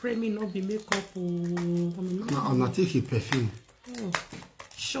 pray me not be makeup. I'm not taking perfume. Oh,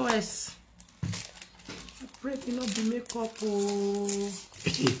 choice. Pray me not be makeup.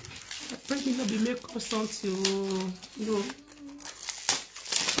 Pray me not be makeup something. No.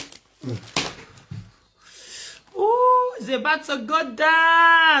 Oh, it's about to go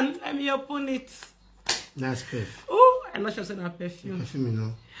down. Let me open it. Nice perfume. Oh, I'm not sure it's not perfume. Perfume, you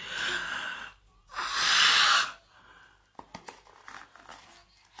know.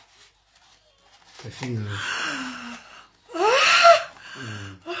 Perfume, you know.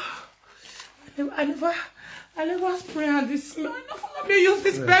 I never spray on this smell. Let me use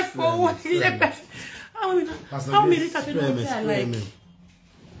this perfume for what? How many times I like?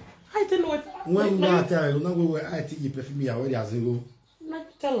 I don't know what. When you are telling you, not where I think you perfume, you already has go.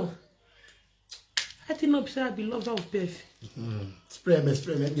 Not tell her. I think not say I be lover of perfume. Spray me,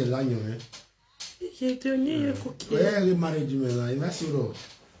 get line on it. You don't need a cookie. Where you married me, I mess you up.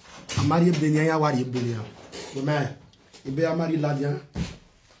 I married Benia, what you Benia. The man, you be a married Ladian.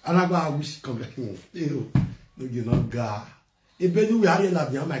 And I wish come back home. You know, God. If you are in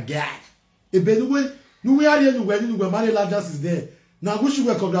Ladian, my God. If you we are here, wedding, we marry Lajas is there. Now, wish you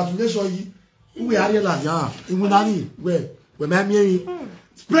congratulations. We are here, Lajas. In Munani, where me.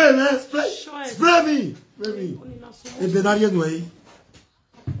 Spray, man, spray me. Spray me. If they're not here, way.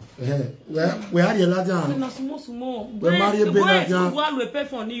 We are here, Lajas. We marry Lajas.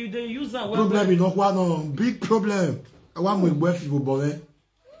 Problem is not one big problem. I want my wife to go.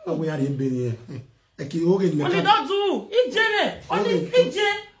 We are here, Benny. Only don't do. Only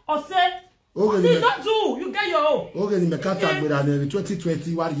or say. Only don't do. You get your own. Okay, the Makata with an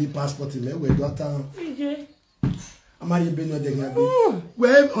 2020 what he passport in there. We got town. I'm already been with the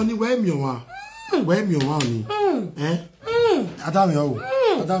where only where me one. Where me one. Eh? Adam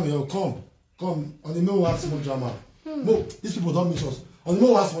yo, come. Only no what's more drama. No, these people don't miss us. Only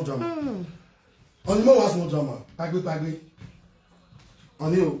no what's more drama. Only no what's more drama. Pagwe.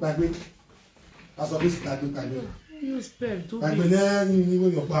 Only That's what this pagwe. You spell too big. Yeah,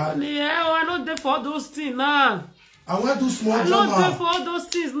 I not there for those things now. I want to small drama. I'm not there for all those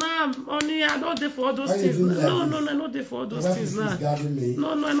things now. Only I not there for all those things. No, I'm not there for all those things now.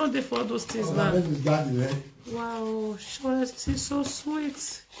 No, I'm not there for all those things now. Wow, sure, it's so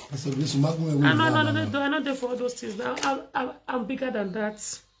sweet. I'm not there for all those things now. I'm bigger than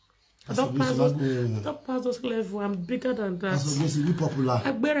that. I don't pass those levels. I'm bigger than that. That's be popular.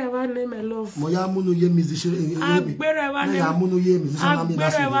 I better name my love. I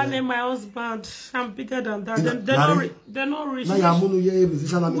better name my husband. I'm bigger than that. They're not rich.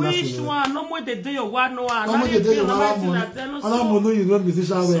 Which one? No more the day you want no one.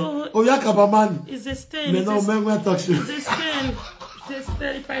 It's a stain. It's a stain.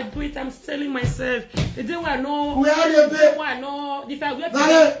 If I do it, I'm telling myself. The day I know, if I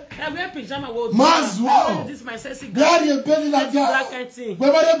wear pajama, this is my sexy girl. Where you belly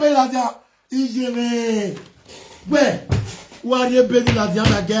la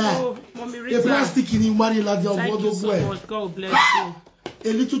diana girl? Oh, Mommy Rita. The plastic in Mari la diana. Thank you so much. God bless you.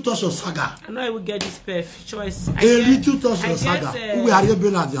 A little touch of saga. I know I will get this perfect choice. Little touch of saga. Who are you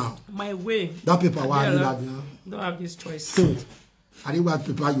belly la diana? My way. That paper why la diana? Don't have this choice. I didn't want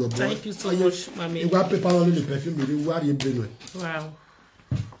paper your boy. Thank you so much, Mommy. You want paper only the perfume. You are you belly. Wow.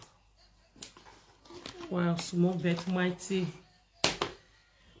 Wow, small bet mighty.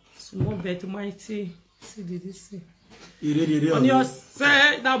 Small bet mighty. See, did you see? On your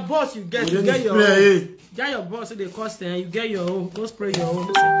say that boss you get your own. Get your boss they cost and you get your own. Go spray your own.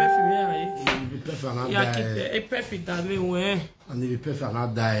 It's a perfume yeah. Keep a perfect that way. And if perfect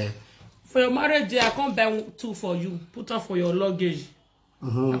not die. For your marriage, I can't buy 2 for you. Put on for your luggage.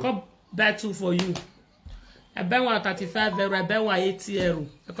 I can't buy 2 for you. I buy one at 35 €. I buy one 80 €.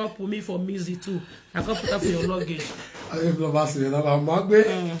 I can't put me for music too. I can't put up for your luggage.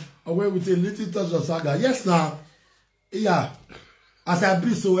 Away with a little touch of saga. Yes, now. Yeah. As I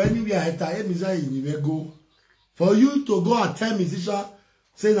be so anywhere I tell you will go. For you to go and tell musician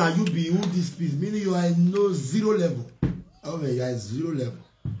saying that you be who this piece, meaning you are in no 0 level. Oh my God, 0 level.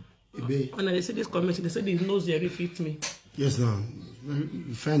 When they say this comment, they say the nose really fit me. Yes, now.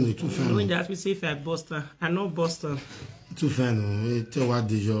 Fan, too fan. When they ask me say if I Boston, I know Boston. Too fan. Tell what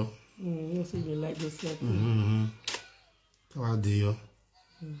the yo. You see you like this like. Tell what the yo.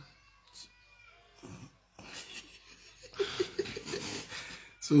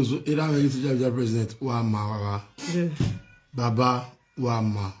 So it am ready to job president. Wama. Baba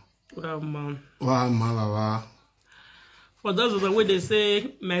Wama. Wama. For those of the way they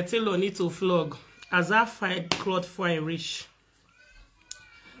say, my tailor need to flog. As I find cloth for a rich.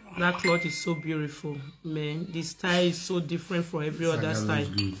 That cloth is so beautiful, man. The style is so different from every other style.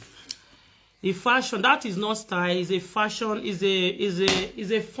 The fashion, that is not style, is a fashion, is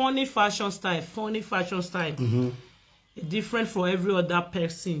a funny fashion style. Different for every other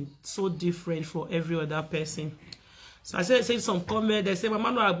person. So different for every other person. So I say some comment, they say,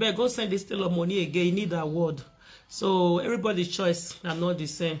 Mama, no, I beg, go send this tailor money again, you need that word. So everybody's choice are not the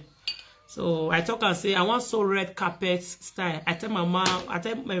same. So I talk and say I want so red carpet style. I tell my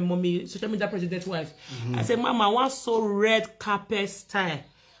mommy, social media president wife. I say, Mama, I want so red carpet style.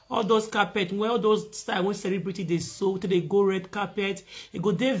 All those carpet, well, those style when celebrity they sew till they go red carpet. It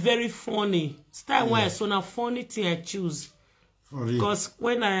go they very funny style. Why so now funny thing I choose. Because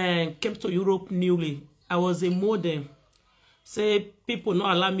when I came to Europe newly, I was a model. Say people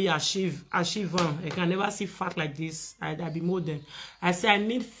not allow me achieve I can never see fat like this. I be modern. I say I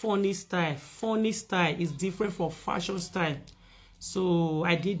need funny style. Funny style is different from fashion style. So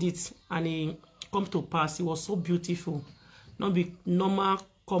I did it and it come to pass. It was so beautiful. Not be normal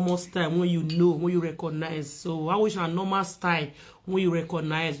common style when you know, when you recognize. So I wish a normal style when you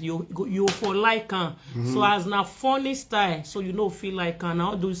recognize, you for like so as na funny style, so you know feel like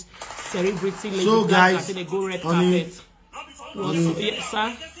all those celebrity so guys, they go red carpet. Yes,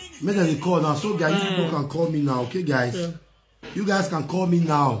 sir. Make a call now. So guys, you can call me now, okay guys? Yeah. You guys can call me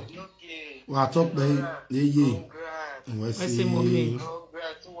now. We are talking about Let's see, mommy.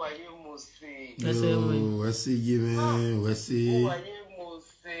 Let's see, man. Let's see.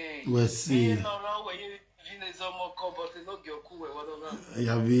 Let's see.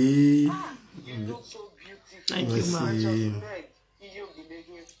 Yavi. You look so beautiful. Thank you, man.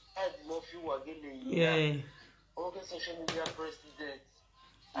 Yeah. Social media president.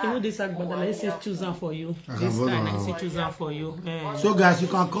 Even this but I say choose one for you. This time I say choose one for you. Yeah. So guys, you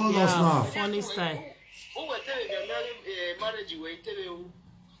can call us now. Funny style. Who will tell you marriage you wait and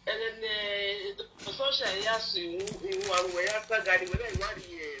then the social yes you are after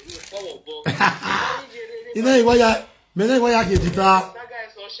you know why I get it out.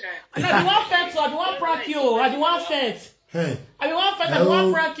 I don't want fat, so I don't want prank you. I don't want fat. Hey. I don't want fat, I don't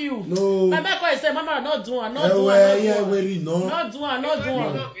want prank you. No. My back I say, Mama, not do one, not do one.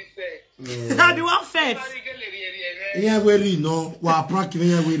 I don't want fat. Yeah, very no. Well, prank you,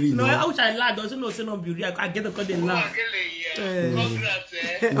 yeah, very no. No, I wish I laugh. Doesn't know say no beauty. I get the code in laugh.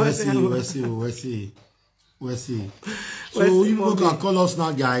 We'll see. So you people can call us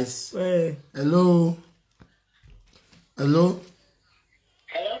now, guys. Hello. Hello.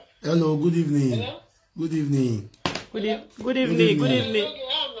 Good evening. Hello? Good evening. Good evening.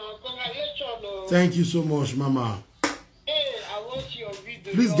 Thank you so much, Mama. Hey, I watch your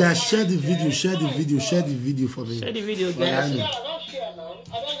video. Please, guys, share the video for me. Share the video, guys. I don't share now.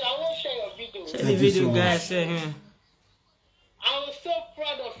 I won't share your video. Share the video, guys. I'm so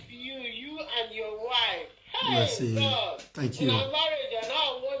proud of you and your wife. Hey, God. Thank you. I'm married and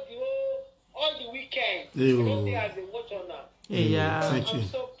I watch all the weekend. I don't think I've been watching now. Yeah. Thank you. I'm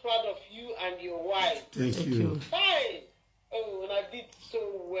so proud of you and your wife. Thank you. Hi. Oh, and I did so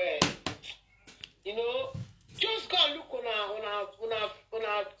well. You know, just go and look on our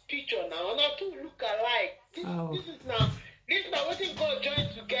picture now. On our two look alike. This is now what God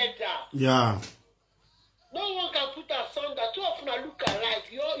joined together. Yeah. No one can put a song that two of them look alike.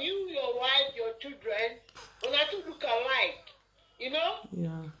 You, your wife, your children, on our two look alike. You know?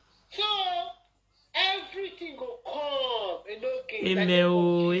 Yeah. So everything will come.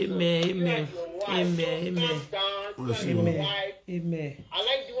 Amen. I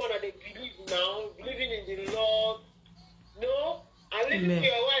like the one that they believe now, believing in the Lord. No? And listen to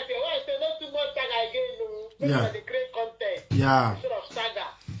your wife. Your wife said, not too much saga again. No. The great content. Yeah. Instead of saga.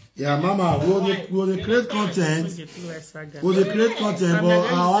 Yeah, Mama, we'll create content. We'll create content,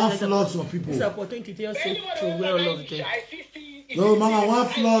 but I want floods of people. It's an opportunity to well of them. No, Mama,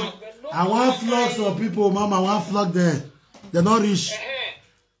 I want floods of people. Mama, I want flood them. They're not rich.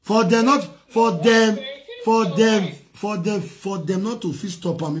 For them not to feel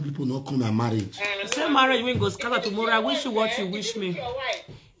stop and make people not come and marriage. Say marriage when goes scatter tomorrow. I wish you what you wish me.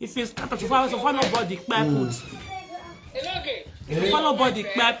 If it's scatter to find nobody put. If nobody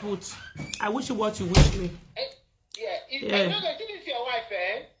put, I wish you what you wish me. Yeah. I know that this is your wife,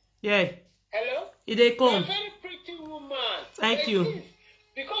 eh? Yeah. Hello? They come. You're a very pretty woman. Thank you.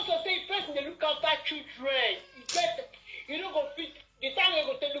 Because of the person they look after children. You don't go fit the time you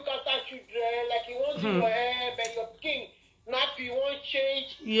go to look after children, like you want to wear, but your king nappy won't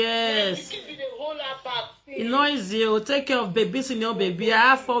change. Yes. You keep the whole back. You know easy. You take care of babies in your baby.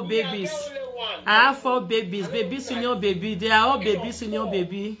 I have 4 babies. Babies in your baby. They are all babies in your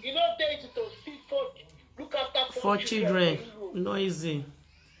baby. You know they to feed look after 4 children. No easy.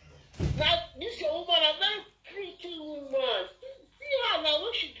 Now this your woman, a very pretty woman. See her now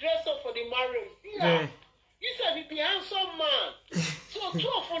when she dress up for the marriage. See her. You said you be handsome man. So 2 of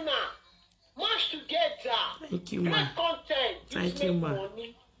them now match together. Thank you, man. Content. Thank you, man.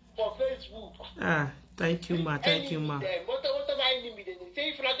 For Facebook. Thank you, man. Thank you, man. Whatever I need, they say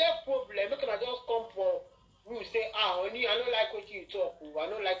if I get problem, I can just come for you. Say, honey, I don't like what you talk. I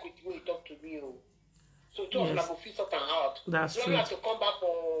don't like what you talk to me. So 2 of them go feel something out. That's true. You don't have to come back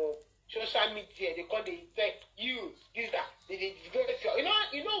for social media. They call they you this that.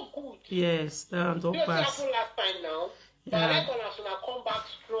 You know good. Yes, don't pass. Happened last time now. But I like when I come back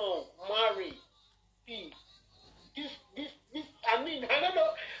strong, marry, peace. This. I mean, I don't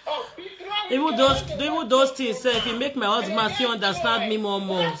know. Even those things, if you make my husband see understand me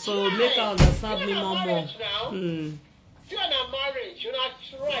more, so make her understand me more.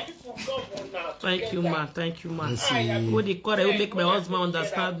 Thank you, man. Thank you, man. Who the call will make my husband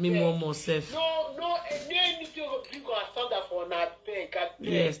understand me more, safe. No, anything will bring us come down for an beg.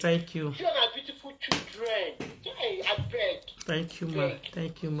 Yes, thank you. See our beautiful children. I beg. Thank you, ma.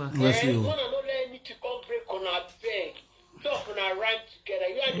 Thank you, ma. Bless you. Don't let me to come break on our beg. Talk on our rhyme together.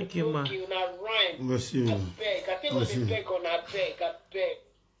 You are the broken on our rhyme. Bless you. I beg. I think we beg on our beg. I beg.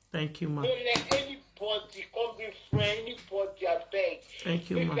 Thank you, ma. Don't let anybody come bring friend, anybody I beg. Thank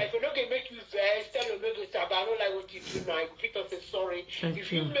you, ma. If you're not going to make you vex, tell them, I don't like what you do now. If you say sorry.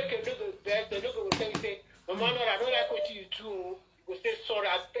 If you make a little vex, they're not going to tell you, say, Mama, no, I don't like what you do. You will say sorry,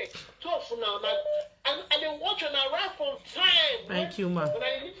 I beg. So for now, and they watch on a ride from time. Thank you, ma. When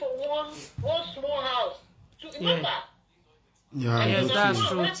I live for one small house. So remember? Yeah, yes, that's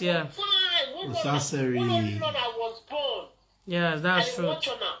true, yeah. Necessary. I was born. Yes, that's true.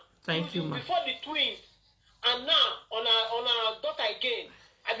 Thank you, ma. Before the twins, and now on our daughter again,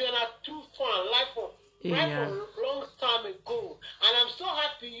 I've been on a true fan, life for long time ago, and I'm so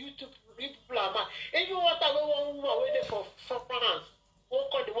happy you people are mad. If you want to go one woman waiting for France, one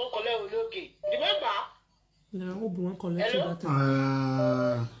call the one collect Enogie. Remember? No, one collect that.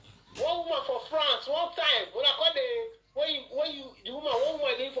 One woman for France, one time when I call the the woman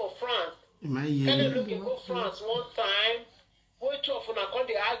living for France. Go France one time. Wait off when I call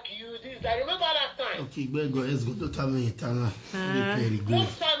they argue this. I remember that time. Okay, let's go to time Tana. Very good. Long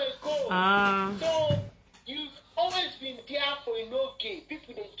time ago. So you've always been there for Enogie.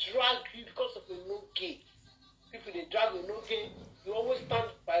 People they drag you because of Enogie. People they drag Enogie. You always stand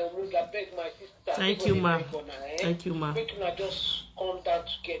by Enogie. I beg my sister. Thank you, ma. Thank you, ma. Make you just come down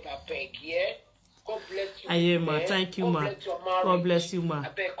together, I beg, yeah. God bless you. Aye, ma. Thank you, ma. God bless you, ma.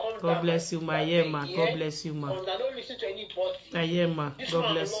 God bless you, ma. Yeah, ma. God bless you, ma. Don't listen to anybody. Aye, ma.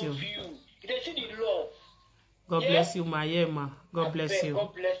 God bless you. They see the love. God bless you, ma. Yeah, ma. God bless you.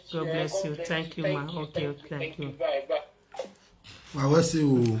 God bless you. Thank you, ma. Okay, thank you. Bye. I will see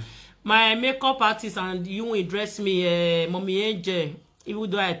you. My makeup artist and you will dress me, Mommy Angel.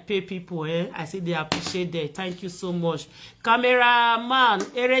 Even though I pay people, I say they appreciate that. Thank you so much. Cameraman,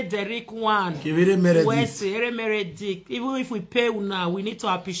 Ere Derek one. West, Ere Meredith. Even if we pay una, we need to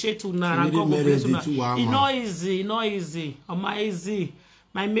appreciate una. And God bless una. It's not easy, not easy. Easy.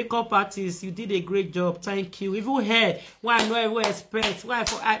 My makeup artist, you did a great job. Thank you. Even hair, why I know everyone expect. Why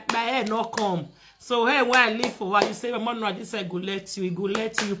my hair not come. So hey, when I leave for what you say, my mom, this I go let you. Go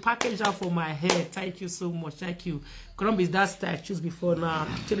let you package out for my hair. Thank you so much. Thank you. Is that style I choose before now.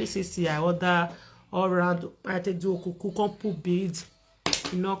 360 I order all around. I take do kuku put beads.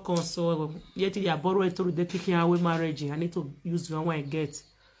 You know, console. Yet I borrow it through the taking away marriage. I need to use the one I get.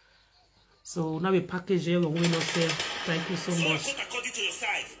 So now we package here when we not say thank you so much. According to your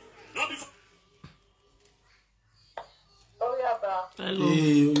size. Not before. Oh yeah, ba. Hello.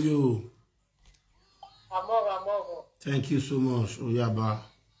 Hey, yo. Amor. Thank you so much, Oyaba.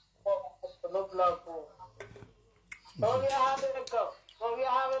 No blood. Oh, we have it go. Oh, we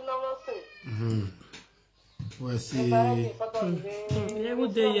have it no Well, see. Yeah,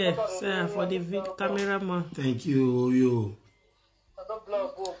 good day, yeah. Sir, for the cameraman. Thank you, yo.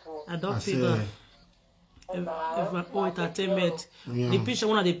 I don't feel Evan O Entertainment. The picture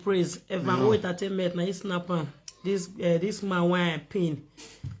one of the praise. Evan O Entertainment. Now he snapper. This man want pin.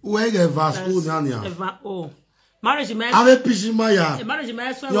 Where is Evan O down here? Evan O. Marriage man. I'm a picture Maya. Marriage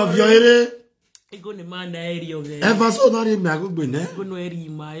man. Your area. I go to man area of there. Evan O not in my good bin. Go no area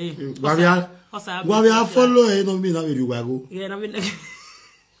my. What we are following no me na we go. Yeah, I mean.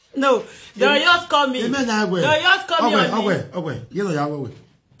 No, they'll just call me. They'll just call me. Okay. You know, yeah,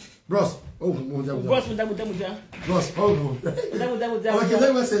 Bros. Oh, Bros, Bros, oh no. Okay,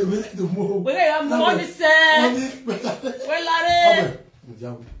 let me say, we need to move. We have money, sir. Well, Larry.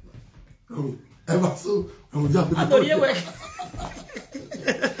 Oh, ever so. I don't hear what.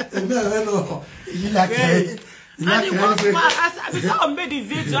 No. You like it. And it was before I made the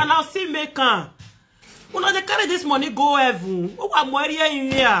video, and I'll still make her. When they carry this money go heaven, who are more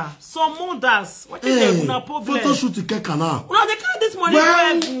here? Some mothers. What is the problem? Photo shoot to Kekana. When they carry this money go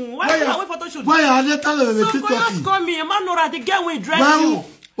heaven, why are photo shoot? Why are they telling me TikTok? So just call me, man. Nora, the girl will dress you.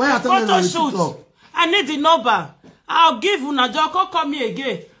 Why are they photo shoot? I need the number. I'll give you na job. Call me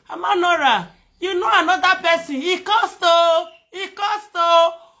again. Man, Nora, you know another person. He cost oh.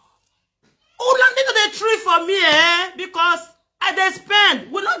 Who landed the tree for me, because I they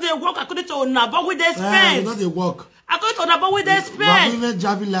spend. We not they work according to Ona, but we they spend. We not they work. According to Ona, but we they spend. We even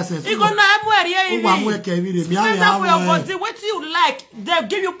driving license. You gonna have where you spend that for your body. What you like, they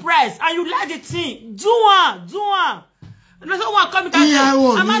give you price, and you like the thing. Do one. And there's no one coming and say, I'm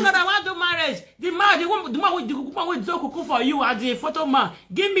not want to do marriage. The man, the woman with the cook for you as the photo man.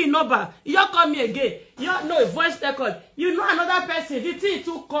 Give me number. You call me again. You know voice record. You know another person. The thing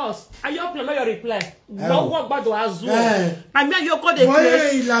too cost. And you plan your reply. Don't walk back to Azul. I mean you call the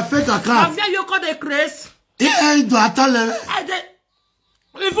craze. Il a fait caca. I mean you call the craze. Il doit attendre.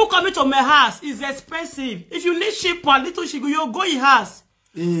 If you come to my house, it's expensive. If you need sheep or little sheep, you go in house.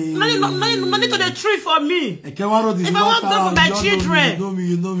 No need to the tree for me. If I want to go for my children,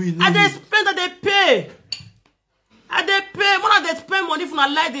 you know me. I they spend that they pay. I they pay. When they spend money for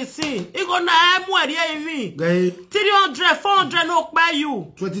not like the scene, it gonna have more here. 300, 400 no buy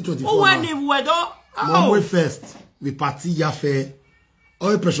you. 2024. Who went in weather? Monday first, we party ya fair.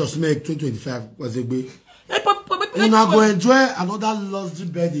 All precious make 2025 was a big. We're not going to enjoy another luxury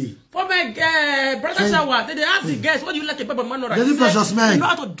birthday. For my brother shower, they ask the guests, what do you like a paper man? You know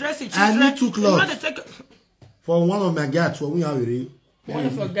how to dress it. I need 2 clothes. For one of my guys, for we have it. One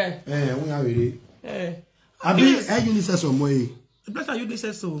of your guys. We have it. I mean, I unisex on my. The place you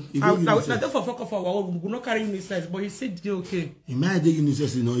unisex so. I don't for fuck off. We not carry unisex, but he said they okay. You might do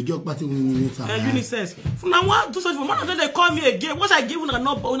unisex, you know. You get party unisex. For now, what do so for one of them they call me again? Once I give you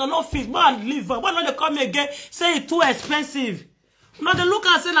no fees, man leave. Why not they call me again? Say it's too expensive. Now they look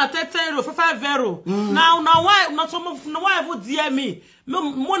and say na 10 euro, 5 euro. Now why not some now why would DM me?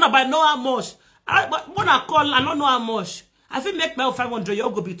 More about know how much. But when I call, I don't know how much. I feel make my 500, you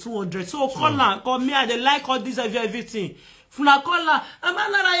go be 200. So call me, I they like all this everything. Funakola, I'm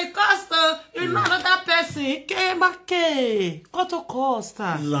not cost. You know another person. What cost?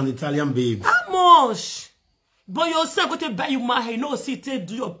 This is an Italian babe. How much? But yourself go to buy you my no see to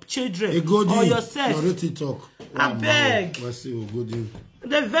do your children or yourself. No, talk. I beg. Let's see, good.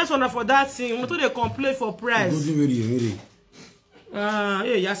 The best one for that thing. They complain for price. Good, really. Yeah,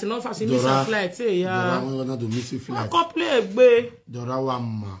 it's not fast. Miss a flight. Yeah. Dora, do miss a flight. Complain, babe. Dora,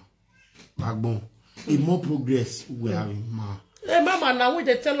 wama. Bagbon. More progress we are in, ma. Hey, Mama, now when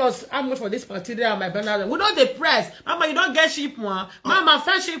they tell us how much for this material, my banana, we don't the price. Mama, you don't get cheap one. Mama,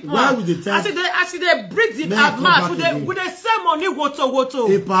 fair cheap one. Why would they tell? I see they break the match with the same money, woto.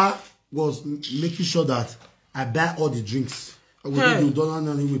 Epa was making sure that I buy all the drinks. We don't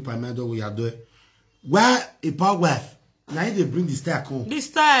know with Palmetto we are doing. Where Epa wife, now they bring the style come. The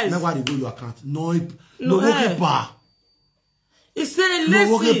styles. Now why they do your account? No, Epa. He said,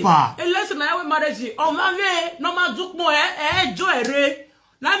 listen, now we marriage. Oh, man, no man do more. Joy,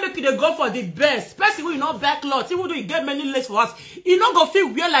 now make it go for the best. Especially when you know back lot. Even though you get many lace for us, you not go feel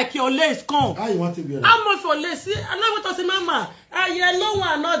weird like your lace come. How you want to be? How much for lace? I know what I say, Mama. Yellow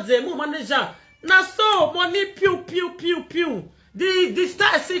one, not the move manager. Now so money pew. The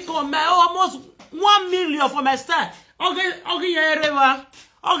star say come almost 1 million for my star. Okay,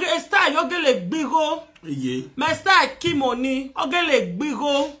 star you get like bigo. Yeah. My star key money. Okay, like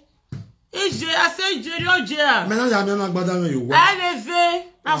bigo. I say Jerry. Maintenant, il y a même Agbada when you work. Allez,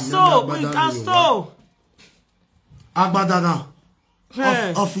 so. Agbada now.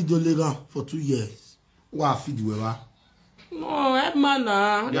 Off Idolega for 2 years. What feed we were? No, man,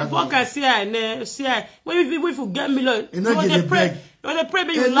 the fuck I see. When you get me, they beg. They pray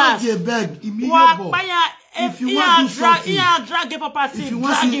me you last. They beg. If you want to do something, drag a property,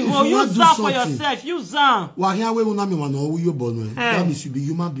 use that for yourself. Use that. That means you be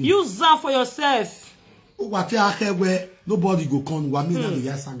human being. Use that for yourself. Nobody go come.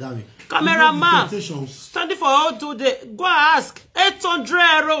 Cameraman, standing for all today. Go ask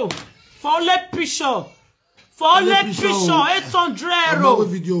 800 euro for only picture. For only picture, 800 euro.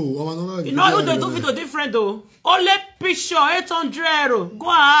 You know they do video different though. Only picture, 800 euro.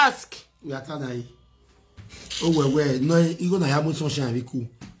 Go ask. We are tired. Oh well, no, you gonna have sunshine be cool.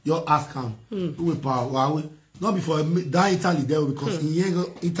 You ask him. Who power? Not before that Italy there because in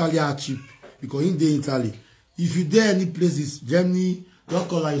Italy are cheap because in the Italy. If you there any places Germany, don't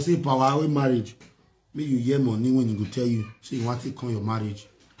call like you say power marriage. Maybe you hear money when you go tell you say you want to come your marriage.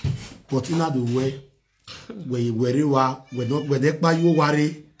 But in other way, where you are, when they buy you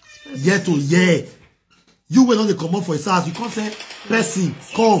worry, year to year, you will not come up for a size. You can't say person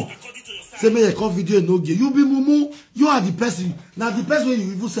come. Say me a come video Enogie. You be mumu. You are the person. Now the person when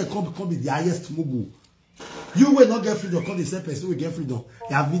you even say come be the highest mugu. You will not get freedom. Come the same person will get freedom.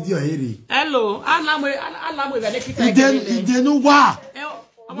 Your video here. Hello. They know why.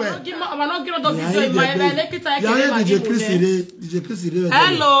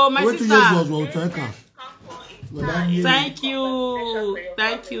 Hello, my sister.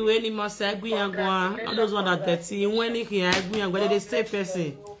 Thank you. Any more all those one that dirty. When they stay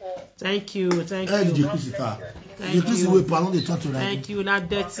person. Thank you. Thank you. Not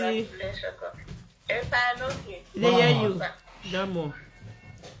dirty. They hear you. Damo.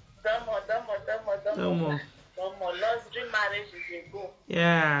 No more. No more. Luxury marriage is a go.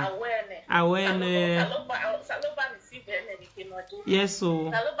 Yeah. Awareness. Yes,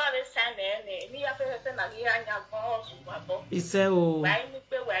 so. He said, oh.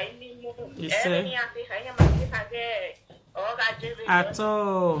 He said. At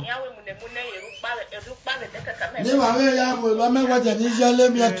all.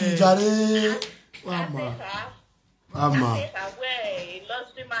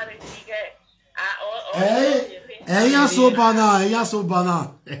 Eya soba na, eya soba na.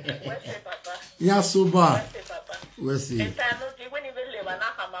 Eya soba. We see. When you live an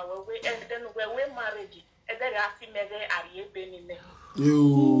ahama, we and then we marriage. And then I see me there. Are you been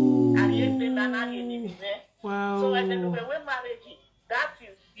You. Wow. So and then we marriage. That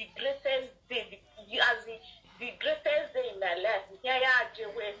is the greatest day. The greatest day in my life. Yeah,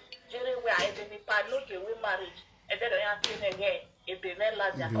 Jerry, we identify no we marriage. And then I am saying again.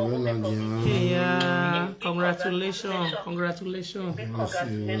 Yeah, congratulations. Congratulations.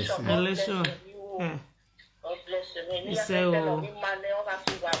 Congratulations. Yeah. He said, oh.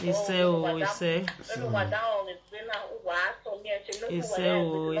 He said, oh. He said. He said,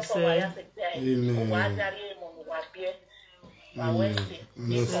 oh. He said.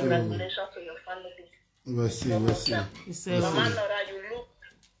 Congratulations to your family. He said, oh.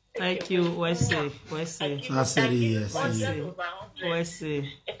 Thank you, Wesley. I said yes. Wesley.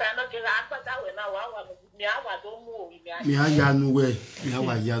 If I not get out that way now,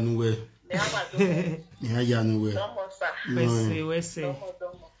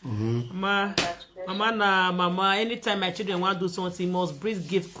 Mama, anytime my children want to do something, must bring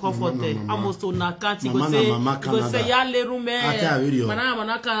gift comfort them. Almost on account, go say, ya little man.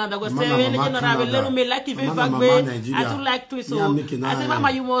 Mama Canada, go say, little me like if I don't like to so. I said,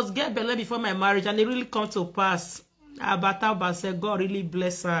 Mama, you must get better before my marriage, and it really come to pass. Abata said, God really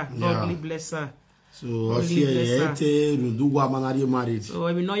bless her. God really bless her. So, marriage. So,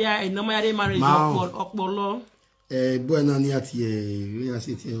 I mean, no, yeah, no marriage. Okpolo.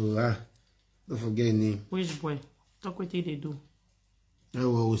 Don't forget his name. Which boy? Talk what they do.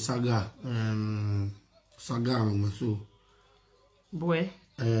 Saga. So. Boy.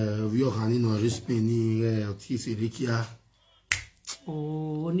 We are running on respecting Rikia.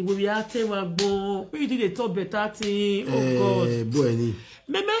 Oh, ni we are telling bon. We did the top better thing. Oh God. Boy,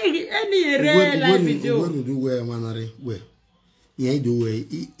 maybe any live video. What do where manare? Where? He do way.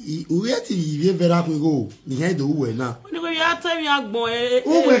 We are to very go. He do way now. We are telling you, boy.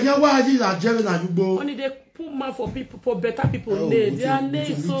 Oh, where you are, you are German and you go. Only they put man for people, for better people. Their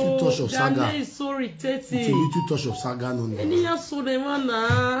name is so irritating. With a little touch of saga on there. Any son de man,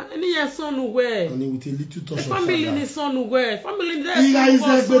 any son where? Only with a little touch of saga. Family is son where? Family there.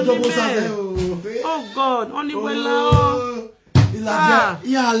 Oh God, only well.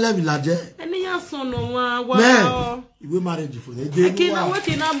 Yeah, love Ilaje. Any son of one. Wow. You married for the day.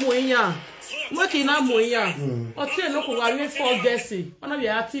 Working up moya. Working up moya. Or tell look why 4 guests. One of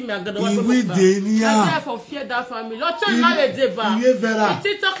your team are going to for fear that family. Not tell now the deba.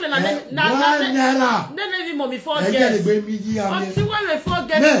 TikTok and then mommy 4 guests. Until when we 4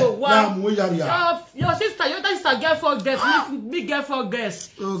 guests go wow. Your sister get 4 guests. Big get 4 guests.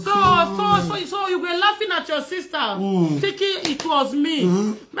 So you were laughing at your sister. Thinking it was me.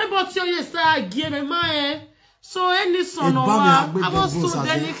 Maybe what you start giving my so any son of I was so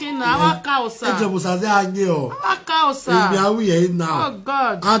anything now. Oh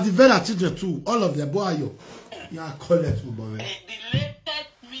God. And the very children too. All of them boy. You are called it boy. The latest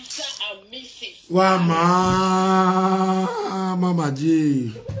Mr. and Mrs. Wow, Mama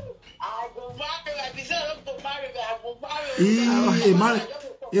G. I go marry.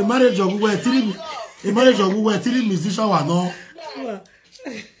 A marriage of who were 3 musicians were no.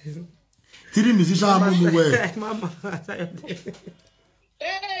 3 musicians are moving Mama.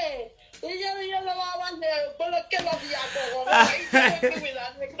 Hey,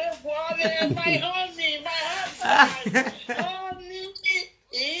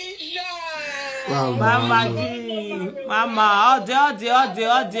 my honey, Mama, I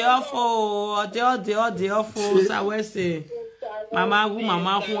will say, Mama,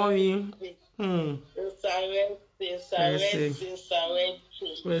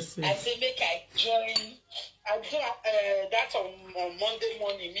 I say make I join. I do that on Monday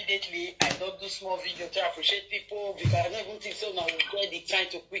morning immediately. I don't do small video to appreciate people because I don't even think so now we'll get the time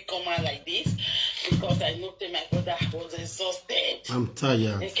to quick come out like this because I know that my brother was exhausted. I'm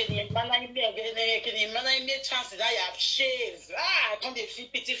tired. Can you imagine me chances I have shaved? I can't feel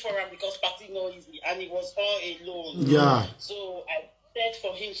pity for him because party no easy and he was all alone. Yeah. So I said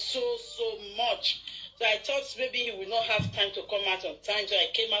for him so much. So I thought maybe he will not have time to come out on time. So I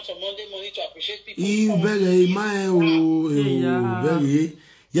came out on Monday morning to appreciate people. Very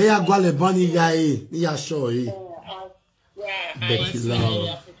yeah, gwale bunny guy. Yeah, sure. Yeah, I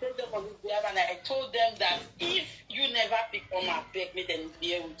appreciate them on this behalf, and I told them that if you never pick on my beg me, then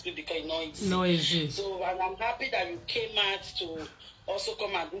be able to because you know it's noisy. So and I'm happy that you came out to also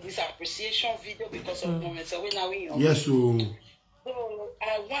come and do this appreciation video because of moments. So yes, so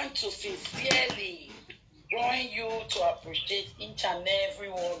I want to sincerely join you to appreciate each and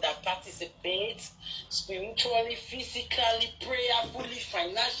everyone that participates spiritually, physically, prayerfully,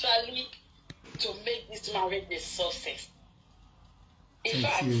 financially to make this marriage a success. In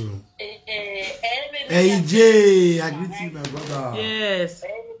fact, AJ, I greet you, my brother. Yes. I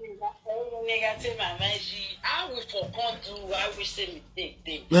will forget do. I will say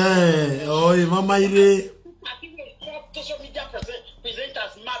mistake. Oh, Mama, social media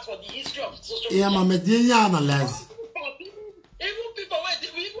presenters match for the history of social media. Yeah, Mama, analyze. Even people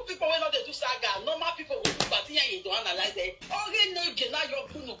when not they do saga, normal people will do, but here you don't analyze it. Okay, no, you cannot your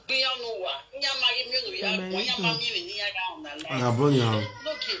kunu be on no one. Every time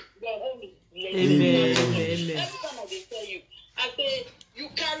I tell you, I say you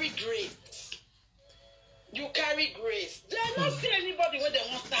carry grace. You carry grace. They don't see anybody when they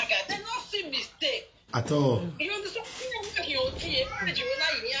want saga. They don't see mistake. At all. You understand?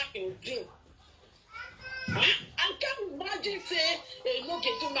 I can't imagine say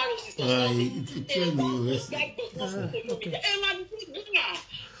Enogie to marry sister. They need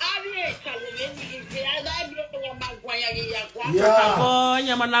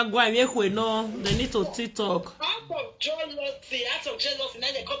to TikTok. Out of jealousy,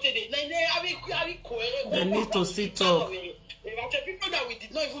 now they cut it. They need to TikTok. There are people that we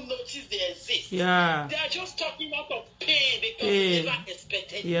did not even notice they exist. Yeah. They are just talking out of pain because they never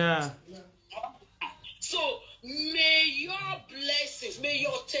expected. Yeah. So may your blessings, may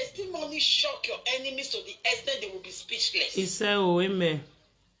your testimony shock your enemies to the extent they will be speechless. He said, "Oh, amen."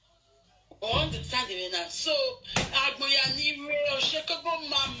 Understand it now. So, Agboyani unshakable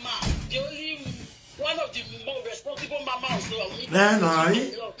mama, the only one of the more responsible mama also. Then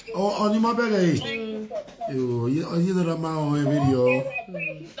on my belly. You know my video.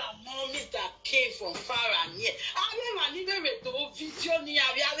 That came from far and near.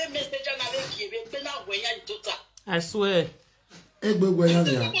 I swear. Now,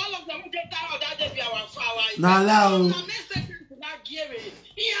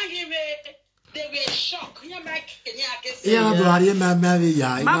 they were shocked.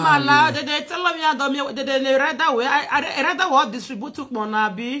 Mama, now they tell me I don't they read that way. I read that what distribute to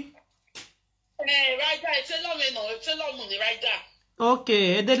Monabi. Right there, it's a long money right there.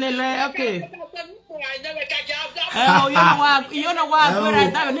 Okay, then okay. Oh, you know what?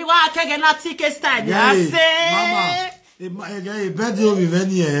 Right now, you want to get a ticket stand. I say, Mama, a birthday with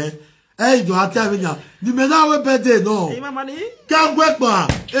any hey, do I tell you? You may not have birthday, no. Can't work, ma.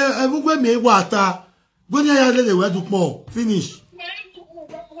 Who will make water? When you are ready, where to pour? Finish.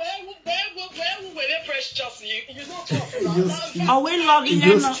 Are we logging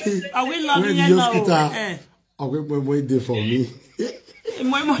in? Are we logging in now? I will wait there for me.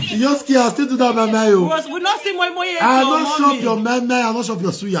 You still do that, Mama. We not see moi. I don't shop your Mama. I don't shop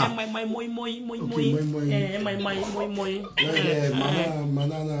your suya. My moi.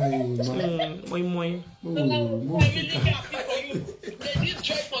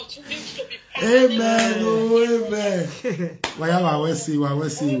 Amen. Amen. Why I will see.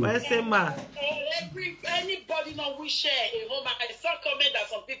 Anybody not wish share a home. I saw comment that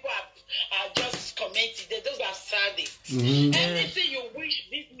some people are just commenting. Those are sadists. Anything you wish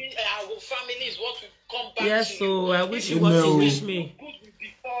our family is what will come back. Yes, to so you. I wish you what you wish me.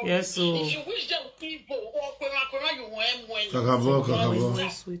 Yes, so if you wish them evil or you want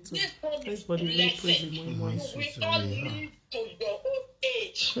we all live to your old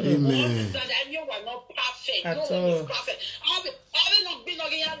age. Amen. That I know we're not perfect. At No all. one is perfect. I've not been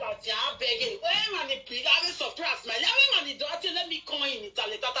again about you. I'm begging. When I please, I will surprise my. When I do, let me come in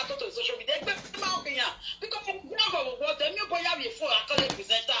Italy. Tata to social media. Because I'm going to what them you boy have before I call it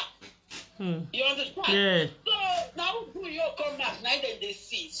presenter. You understand? Yeah. So now who you come back? Now they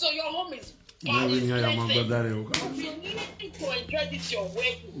see. So your home is. You need to enjoy this your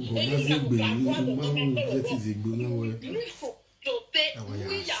way. To take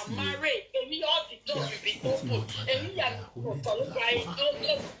we are married, and we all the doors will be open, and we are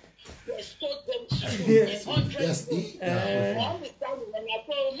restore them to you.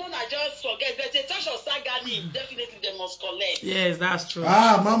 I just forget there's a touch of Sagani, definitely they must collect. yes, that's true.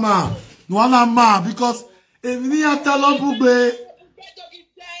 Ah, Mama, no one ma because if you tell them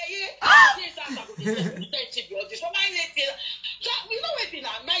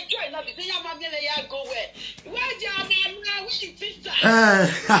go where? Where's your mama? Which is sister?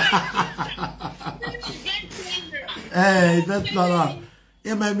 Hey, that's not.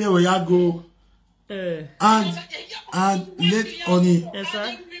 Yeah, my me where you go. And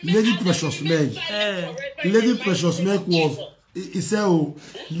Lady Precious Meg. Lady Precious Meg was. He said, "Oh,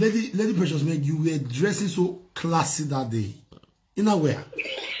 Lady Precious Meg, you were dressing so classy that day. In a way,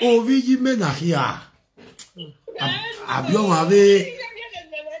 oh, we give me na here. Abion have.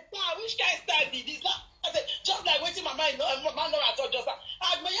 Which kind of style did this? Just like waiting my mind.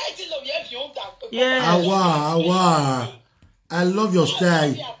 Yeah. Awa. I love your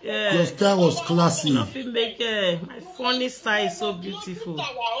style. Yeah. Your style was classy. Nothing make my funny style is so beautiful.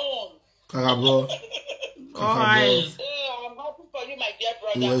 Karabo. All right. I'm happy for you, my dear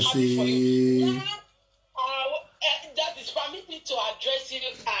brother. Yes, I'm happy for you. That is permit me to address you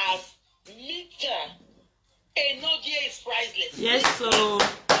as Mr. Enogie is priceless. Yes, so.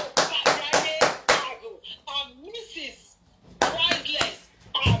 Mrs. Priceless.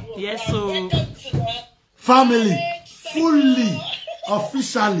 Yes, so. Family, fully,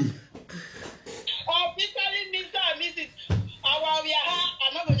 officially. Officially, Mr. and Mrs.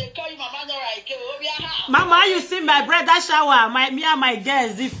 I'm not going to call you Mama Nora. Mama, you see my brother shower, me and my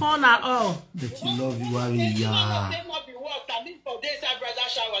girls, the phone and all. That you love you, Aria.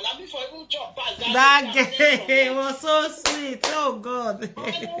 That game was so sweet. Oh God.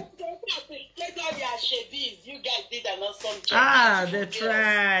 You guys did an awesome job. Ah, they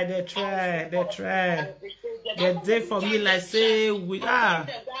try. They did for me like say we are.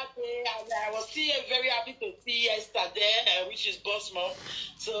 I was very happy to see Esther there, which is boss mom.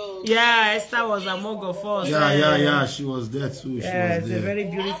 So yeah, Esther was among of us. Yeah. She was there too. Yeah, it's a very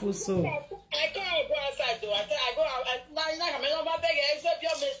beautiful soul. I can't go outside though.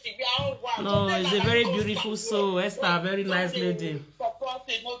 No, it's a very beautiful soul. Esther, very nice lady.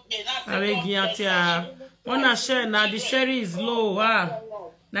 Wanna share now? The share is low.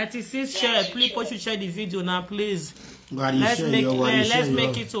 96 share. Please, you share the video now, please. Let's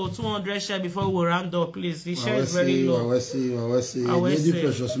make it to 200 share before we round up, please. The share is very low. I will see. Lady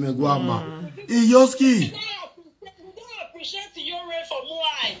Precious me go ama. Enogie. Appreciate you for more.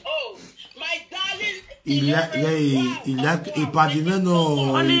 Oh, my darling. Il a no.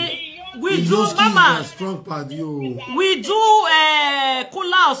 We do, Mama. Strong party. We do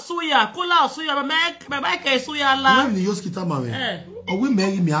kola suya, but make suya la. When Enogie ta mame. Oh, we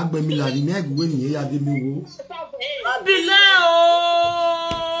marry me agbe mi la ni me egwe ni ya de mi wo. No be le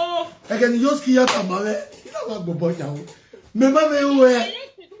o. Again Enogie ya ta mame. Ina wa gbobo ya o. Me ma me we.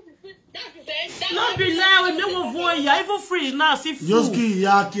 No be le we me wo vo ya even fridge now see food. Enogie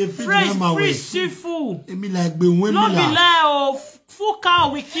ya ke fridge na ma we. Fresh see food. Emi la egbe wen mi la. No be le o. Full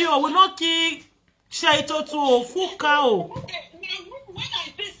cow we kill. We not kill share it to full cow.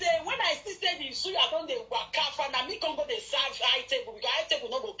 When I say the issue, I don't dey waka for na me come go dey serve high table because high table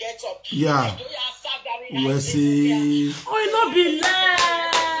no go get up. Yeah. We see. Oh, it no be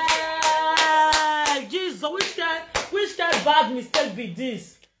like Jesus. Which kind bad mistake be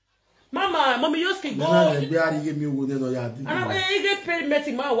this? Mommy, you can go. And I give me one no ya. And I get paid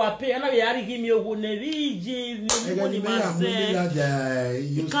meeting my wa pay. And I give me a one rigi. The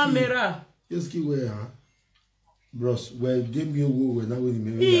camera. Enogie where? Bros, well, give me a wo when I will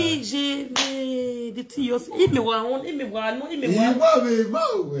remember. The tears. If me one.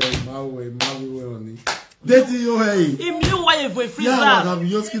 Dirty you hey. If you want a freezer. Yeah, madam,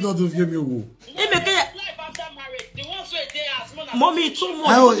 Enogie don't give me a wo. Mommy too much.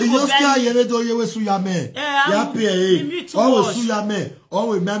 Oh, Enogie yele do yewe suya me. Ya pe eh. Always suya me.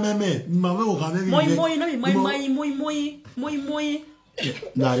 Always me. Mama wo kan Moi.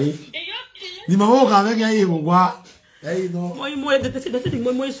 Dari. Ni mama wo kan me ye wo wa. Eh no. Moi,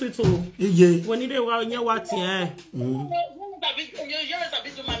 the moi sweet so. Ije. When you wa nya what eh.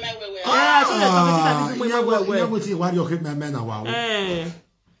 Ah, so you go see what you hit my man na wa.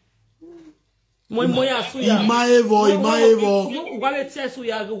 Moi asuya. Imaevo. No, wale tia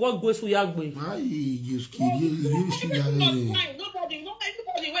suya, what go suya gbe. Ai, just kidding. You suya le. Nobody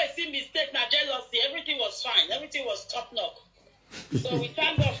will see mistake na jealousy. Everything was fine. Everything was top notch. So we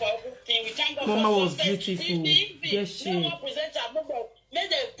thank God for everything. We thank God Mama for was beautiful. Yes, she.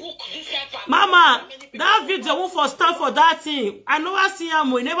 Mama, that video won't for stand for that thing. I know I see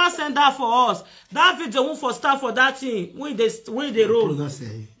him. We never send that for us. That video won't for stand for that thing. When they roll.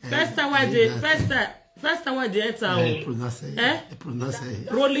 First time when they enter. Pronounce.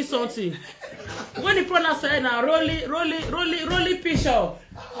 Rolly something. When the pronounce now, rolly picture.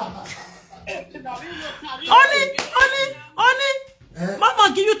 Only.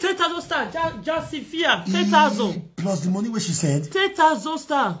 Mama give you 10,000 star. Just fear 10,000. Plus the money where she said. 10,000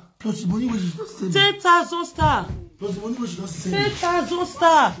 star. Plus the money where she just said. 10,000 star. Plus the money where she just said. 10,000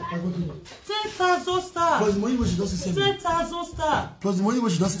 star. 10,000 star. Plus the money where she just said. 10,000 star. Plus the money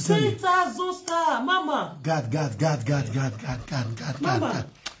where she just said. 10,000 star. Mama. God. Mama.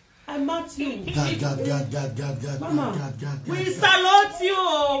 I met you. God. Mama. We salute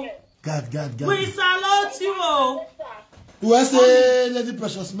you. God. We salute you. Who I say, Lady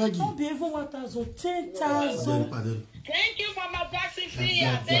Precious Maggie? Don't be even 1,000. 10,000. Thank you, Mama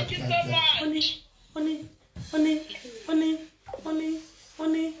Sophia. Thank you so much. Honey.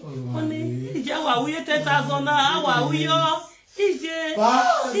 Ije wa wuye 10,000 na awa wuyo. Ije o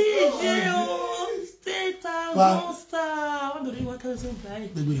 10,000 star. What do you want 1,000 buy?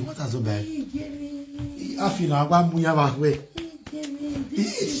 Baby, 1,000 buy. I feel agba muya ba we.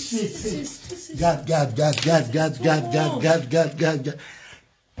 God.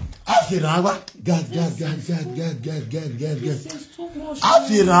 I feel agba. God. I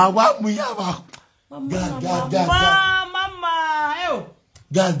feel agba muya ba. God. Mama, ew.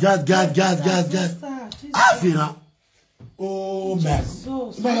 God. I feel. Oh man.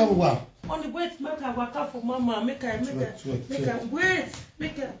 What? On the wait, make I waka for Mama. Make I wait.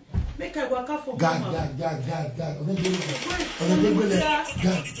 Make I waka for Mama. God.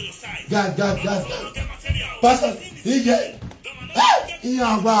 Pastor, you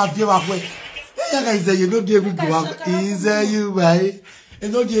are you don't give me you right.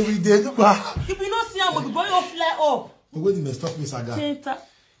 And don't give me dead. If you not see how we boy off fly up. Wait a minute, stop me, Saga.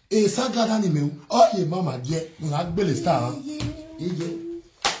 Saga animal. Oh, yeah, Mama, get not Billy Star.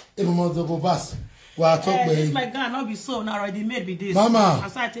 Mama double bus. Well, I talk this my gun not be so now already made with this. Mama. I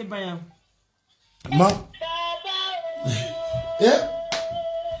started by him. Mama. Yeah.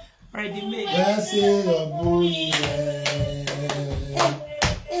 Already made. Yes, your boy.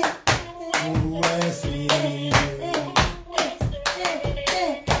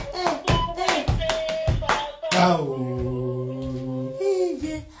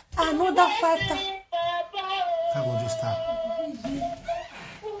 Another 5,000. I will just start.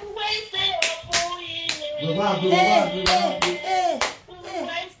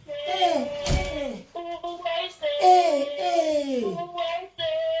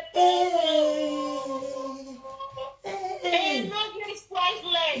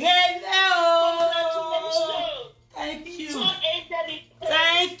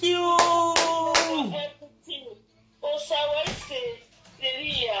 Thank you.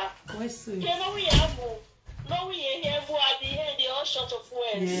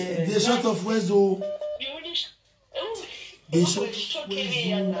 They short of words, oh. They short of words,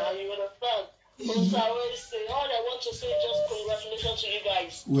 all I want to say is just congratulations to you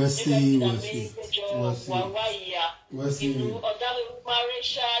guys. We'll see.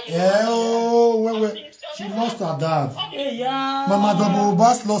 She lost her dad. Yeah. Mama Double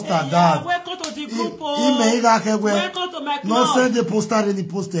Bass lost her dad. Welcome to the group. Welcome to my club. No send the poster in the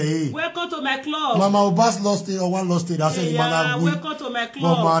poster. Welcome to my club. Mama Obas lost it or one lost it. I said, welcome to my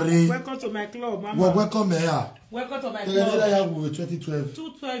club. Welcome to my club, Mama. Welcome here. Welcome to my club. 2012.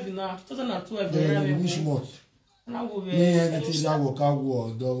 2012 now. 2012. Which month? Anything that will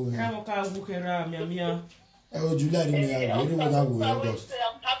go do. July, August.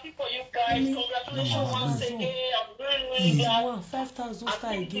 I'm happy for you guys. Congratulations once again. I'm doing really good. 5,000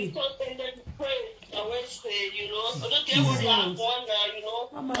 star again.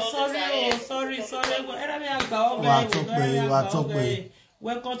 Mama, sorry.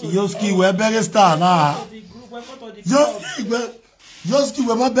 Welcome to Yoski, we're better star now. Yoski,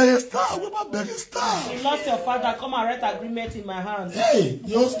 we're my better star. You lost your father. Come and write agreement in my hand. Hey,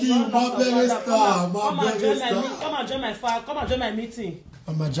 Yoski, my better star. Come and join my father. Come and join my meeting.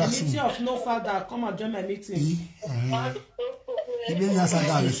 Mama Jackson. Meeting of no father. Come and join my meeting.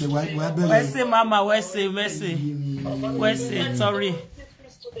 Where's say Mama? Where's say sorry?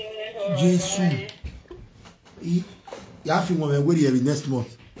 Jesus. You have to go every next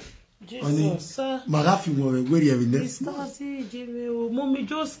month. Jesus. My have to go every next month. Mommy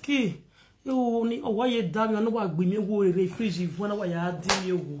Joski. You ni why you damn you know what we me wo refrigerator when why you dey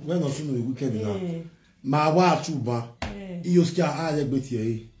you. When not in the weekend now. My wife too ba. You skia a le gbeti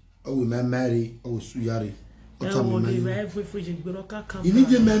e. O we marry o suyare. You need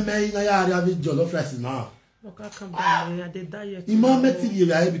the men na ya area with jollof rice now. Imam met you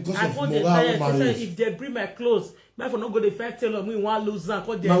because of moral. If they bring my clothes, my for not go the fair tell me one lose and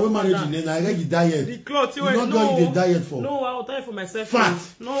call them. My marriage I get diet. The clothes you not going the diet for. No, I'll die for myself. Fat.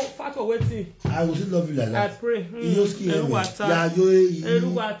 No, fat or waiting. I will still love you like that. I pray.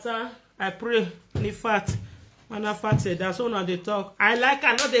 I pray. Ni fat. When I fated, that's all now they talk. I like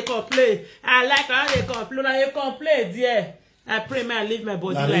her, not they complain. I like her, they complain. Now you complain, dear. I pray may I leave my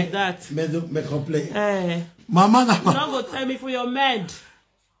body like that. Me complain. Mama, you not go tell me for your man.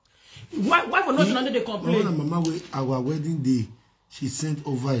 Why for nothing under they complain? Mama, our wedding day, she sent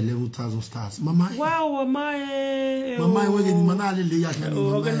over 11,000 stars. Mama. Wow, Mama. Mama, we're getting Manali.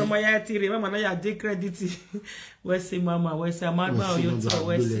 Okay, no, my tiri. Mama, na ya de credit. Where's the Mama? Where's the Mama? Where's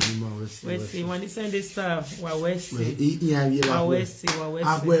the when you send this stuff? Where's the? Where's the?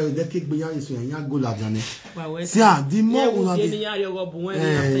 Ah, well, the cake beyond is when you go la jane. See, the more we have.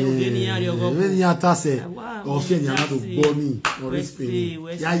 When you are tasse, or saying you have to bore me or respect.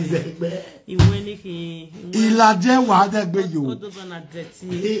 Yeah, il a déjà wada gbe yo.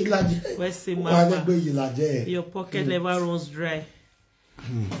 Where's the Mama? Your pocket never runs dry.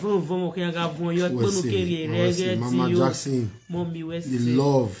 Mama Jackson, mommy, the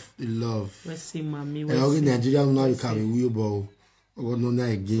love. Where's the mommy? Where's the Nigeria now? You carry wheelbarrow. Oh no, not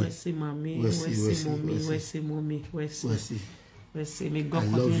again. Where's the mommy? Where's the mommy? Where's the may God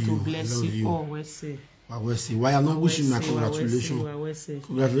continue to bless you all. Where's the? Why I'm not wishing my congratulations?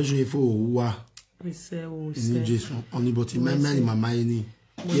 Congratulations for who are. We say, only but in my mind.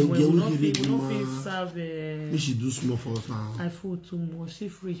 We should do small for us now. I food too much. See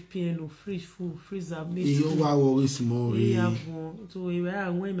fridge piano, fridge food, freezer meat. You are always small. So we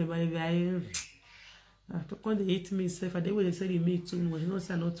are when my when they eat me self, and they will say they make too much. You know,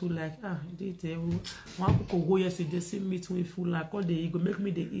 say not too like they one could go yesterday see meat with full like all they go make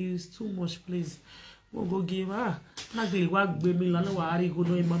me the ears too much please. We'll go give not the work baby lana wari go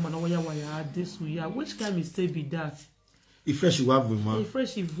no mama no waya this we are. Which kind of mistake be that? If fresh you have with man. If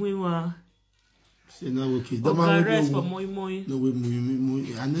fresh you have say now okay. The man rest for moi. No we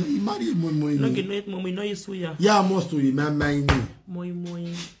moi. And he marry moi. No get no moi no is we. Yeah, must to remember moi.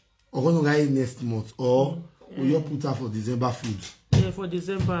 Or gonna go next month or we put her for December food. Yeah, for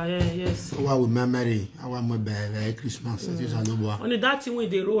December, yes. So I will marry. I want my baby Christmas. Only that thing with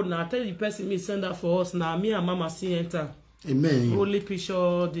the road now. Tell the person me send that for us now. Me and Mama see enter. Amen. Only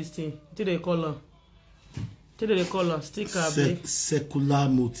picture this thing. Till they color. Sticker. Secular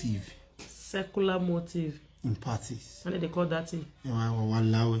motive. Secular motive. In parties. And they call that thing.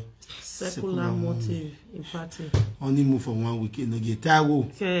 Secular motive in party. Only move for 1 week in the guitar.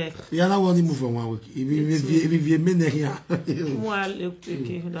 Okay. You are not only move for 1 week. If you mean here.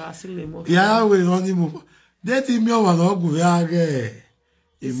 Yeah, we only move. That is me one of go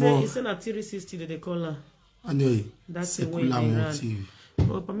it's a 360 that they call her. Anyway, that's secular motive.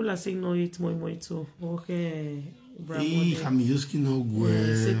 Oh, Pamela saying no eat more too. Okay. I'm using no go.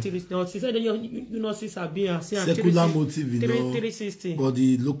 No, she said you know see Sabia secular motive, 360. But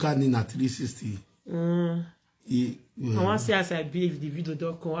the local name at 360. I want to say as I be the video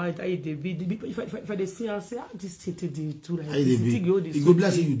don't come. I the video. If I see I say this city the two like this. You go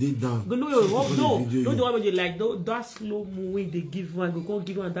bless you did down. No, the one you like that slow mo they give one. Go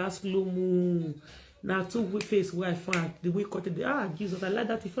give one that slow mo. Now two face where I find the way cut it. Jesus, I like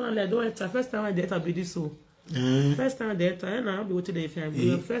that. If I don't enter first time I enter be this so. First time I enter, and I'll be what today.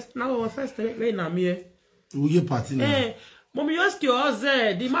 First now, first right now me. Who you party now? Mommy, you ask your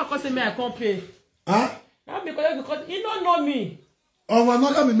husband. The man cost me I can't pay. Huh? Now because he don't know me. Oh, we're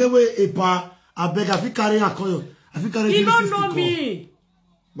not gonna be a pa. I beg. I feel carrying a coil. I feel carrying. He don't know me.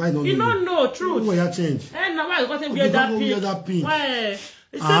 Why don't he don't know truth? Why you change? Now why because he that pin? Why?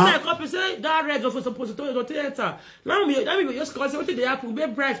 He said my copy say that red of supposed to go theater. Now me just cause what they happen be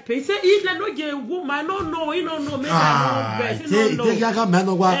bright pay. Say he like no get woman no he don't know me I know best. He don't know. Take your man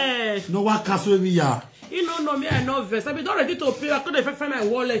no what castle we are. He don't know me I know vest. I be not ready to pay. I couldn't find my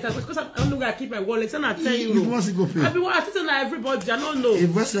wallet because I don't know where I keep my wallet. And I tell you. You want to go pay? I be what I tell everybody I don't know. If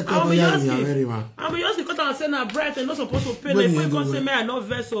vest the couple years very man. I be just because I say na bright and not supposed to pay. If I say me I know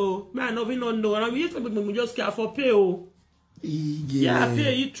vest so me I know we don't know. And I be just care for pay oh. Yeah, I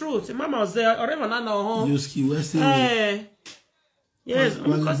feel you truth. Mama was there already now home. You ski west. Yes,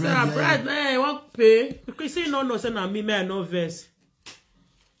 because I bright man won't pay. Because you no say na me I no verse.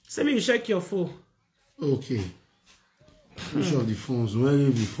 Say me you check your phone. Okay. Which of the phones? Where you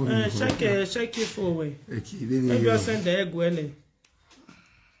be phone? Check your phone way. Okay, then you send the egg well.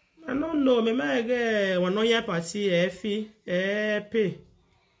 I don't know. Me my get one no ya party fee pay.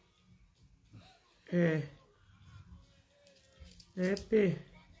 Pay.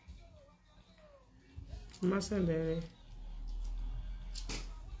 Mama send there.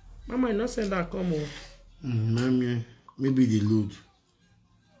 Mama not send that come on. Mommy, maybe the load.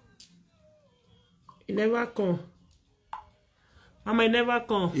 It never come. Mama, it never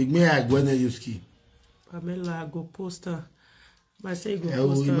come. It may I go na yuski. Pamela go poster. I say go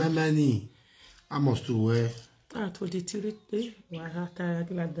poster. My money. I must to wear 23. Wow,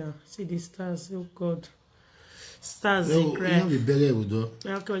 tired like that. See the stars. Oh God. Stars You in cry. have a belly with do.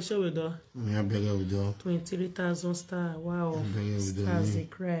 Okay, show with do. You have belly with do. 23,000 stars. Wow. Stars in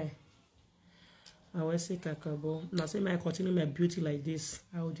cry. I will say kakabo. Now say I continue my beauty like this.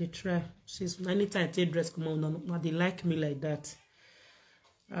 I will try. Since anytime I take dress come on, now they like me like that.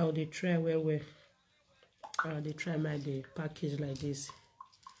 I will try well. They try my day package like this.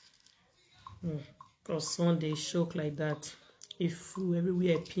 Because Sunday shock like that. If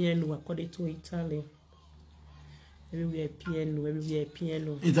everywhere piano according to Italy. Everywhere piano.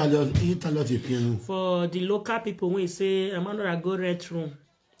 Italy piano. For the local people, when you say I'm under a go rent room,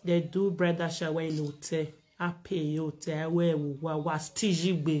 they do bridal shower in hotel. I pay hotel where was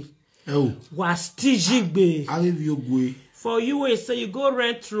TGB. Oh. Was TGB. I leave you go. For you, when you say you go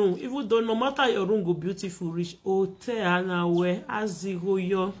rent room, even though no matter your room go beautiful, rich hotel and where as you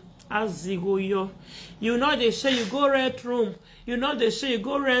know they say you go rent room. You know they say you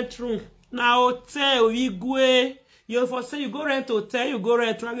go rent room. Now hotel you go. You for say you go rent hotel, you go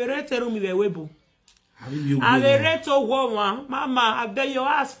rent room. I rent a room in Webo. I rent a woman, Mama. I bet your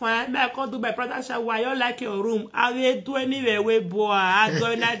ass fine. I can't do my production. Why you like your room? I will do anywhere Webo. I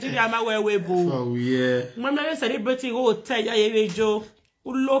go in Nigeria. I'm Webo. Oh yeah. Mama celebrating hotel. Ya Joe.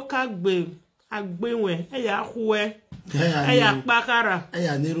 Local babe. Agbewe. Eya huwe. Eya bakara.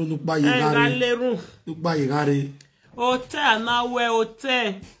 Eya neru nukba yigare. Nukba yigare. Hotel now where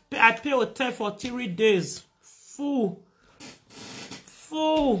hotel. I pay hotel for 3 days. Full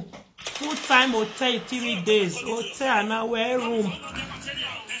time hotel 3 days. Hotel now where room.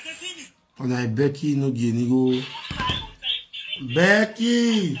 On a Becky Enogie nigo.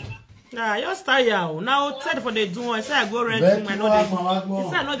 Becky. Nah, you stay here. Now hotel for the do. I say I go rent room. I know they.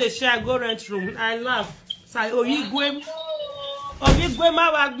 Say I know they share. I go rent room. I laugh. Say oh you go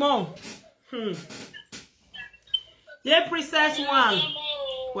my wagmo. Yeah, princess one.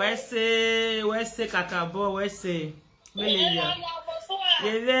 Where's the kakabo? Where's the Melia?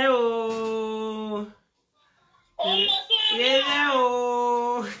 Yeah, oh. Yeah,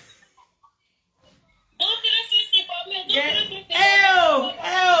 oh.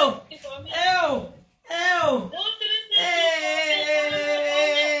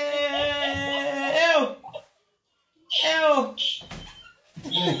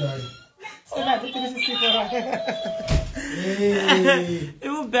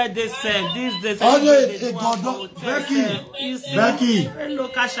 Even birthday said these days.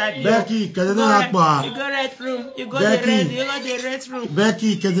 Becky, can you not buy? You go red room. You go the red room.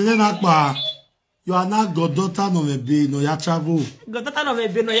 Becky, can you not buy? You are not goddaughter of a baby, no ya travel. Goddaughter of a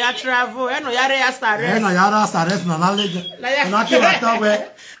baby, no ya travel. No ya rest arrest. No ya rest arrest. No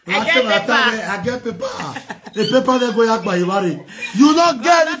I get paper. The paper they go yak by you. You not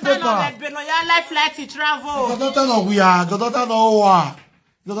get the paper. No ya life flight to travel. Goddaughter no we are. Goddaughter no wa.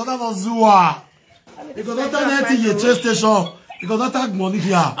 Goddaughter no zua. Goddaughter net in your train station. Goddaughter money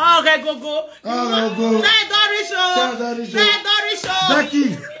here. Okay, go. Go.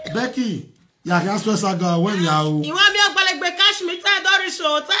 Becky. Ya can stress aga when ya o. You want me to cash me? Dori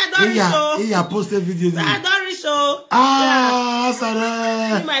show. Yeah, post a video. Dori show.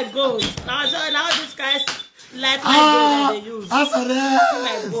 Sorry. See my gold. Now these guys like my gold that they use. Sorry. See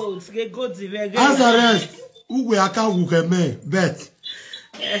my gold. Get gold very. Sorry. Uwe aka wukeme bet.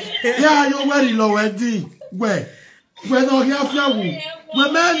 Yeah, you very low wedding. Where no here flawu. We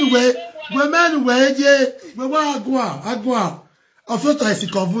je. We wa agwa. Ofota isi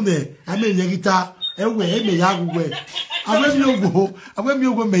konvune ame nyegita ewe eme yagwe awemi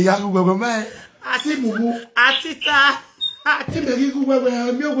ogbo me yagwe me asimugu atita atimegi gwe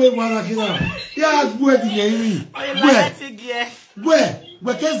mi ogwe wala kina ya gwe di yiri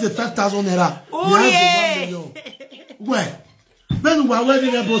gwe keze 5,000 naira gwe benu wa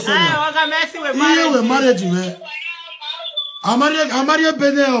wedding e bo se na we marriage me Amarie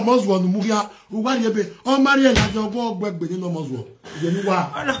bene almost one mugia ugari ebe o marie la jobo gbegbe ni almost one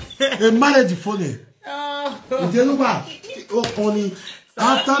jenuwa a marriage phone jenuwa o oni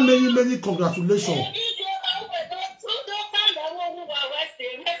after many congratulations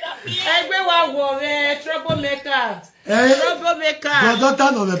egbe wa wo re troublemaker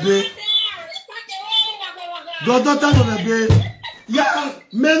goddaughter no bebe ya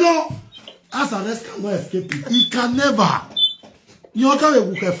meno as an cannot escape it. He can never. You can't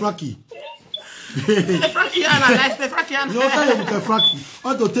look at Frankie. Frankie analyze the Frankie analyze. You can't look at Frankie.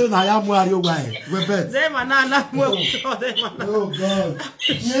 What to tell I am where you guy. We bet. Oh God.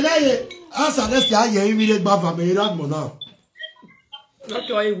 You know, as an SK, you immediate bath from me. That now.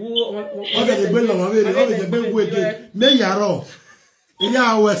 Okay, okay, the bill of the bill. Me yaro.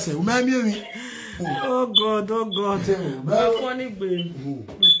 Yeah, I was say. Oh God, oh God. My funny baby.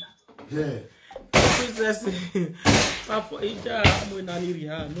 Yeah. Princess. No,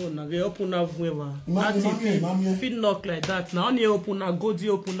 na get open na vueva. If it knock like that, now only open na go di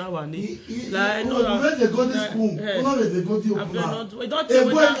open na one. Like no, where they go this spoon? They go di open na. We don't say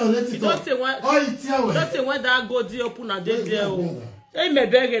when that go di open na dey there. Oh, hey me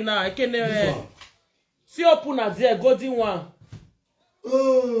beg na, I can see open na there go di one.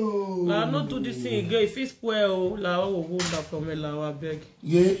 Oh, la not do this thing again. If it's spoil, la we will that from me la I beg.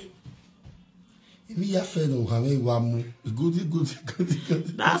 Yeah. Me ya fe no kan wa mu. Good.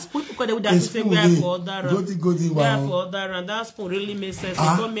 That's people because they would have to say we are for other. Good. We are for other, and that's for really makes sense.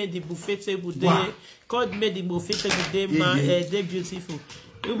 God made the buffet table day. God made the buffet table day, man. They beautiful.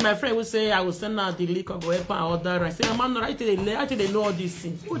 If my friend would say I will send out the link or go help and order. I say I'm not right. They know all these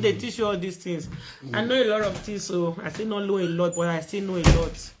things. Who they teach you all these things? I know a lot of things, so I still not know a lot, but I still know a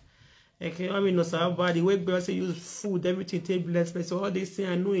lot. Okay, I mean, no, so about the way girls say use food, everything, table, so all these things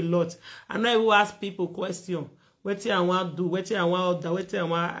I know a lot. I know who ask people question. What I want to do, what I want order, what I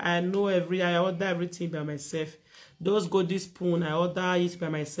want. I know I order everything by myself. Those go this spoon, I order it by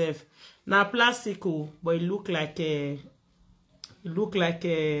myself. Now plastic, but it look like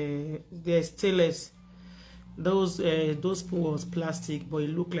they're stainless. Those spoon was plastic, but it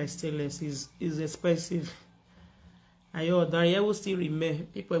look like stainless. Is expensive. I will still remember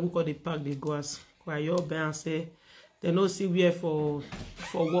people who call the pack the gas. I and say they no see where for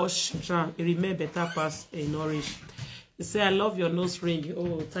wash. It remember better pass a nourish. He say I love your nose ring.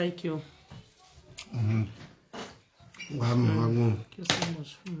 Oh, thank you. Thank you so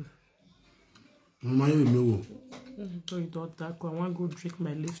much. You don't that. I want to go drink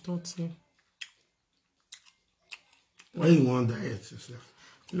my Lipton tea. Why you want diet yourself?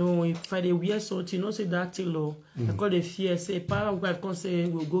 No, if I wear something, you know, say that till I got the fear. Say, Papa, wife can say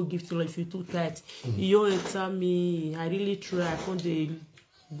we'll go give to if you too tight. You tell me, I really try. I can't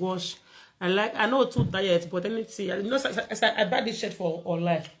wash. I know too tired, but anything. You know, I buy this shirt for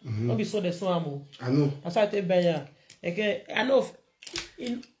online. Don't be so the swam. I know. That's why I take buy. Okay, I know.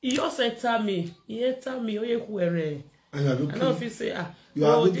 You also tell me. You tell me. Oh, you wear. I know if you say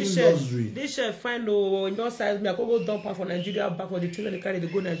this shirt fine no size me I go dump for Nigeria back for the children they carry they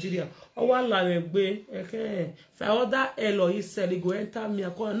go Nigeria. Oh one line okay. If I order L or sell it go enter me I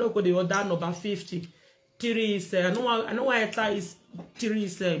no go the order number 50. 3 sell. I know why enter is 3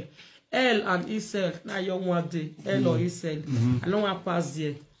 sell. L and E sell. Now you one day L or E sell. I know I pass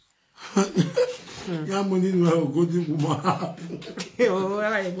there. Yeah, money no go to woman. Oh,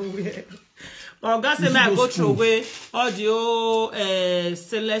 I go there. But God say I go through away all the old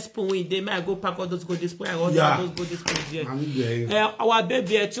stainless spoon with them. I go pack all those go this spoon. I order those go this spoon there. Our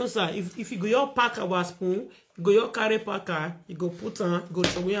baby, if you go your pack our spoon, you go your carry packer, you go put on, go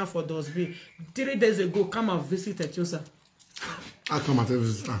throw away for those be. 3 days ago, come and visit Etiosa. I come and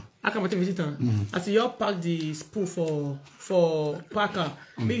visit. I see you pack the spoon for packer.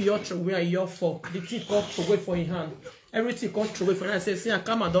 Me your throw away your fork. The tea come throw away for your hand. Everything come throw away for you. I say, see,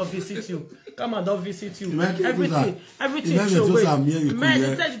 come and don't visit you. Come and don't visit you. Everything throw away. Man,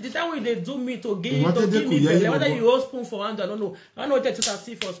 the time when they do me to give me belly, whether you hold spoon for hand, I don't know. I don't know what they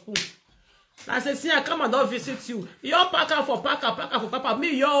see for spoon. I say, see, I come and don't visit you. Your packer for papa.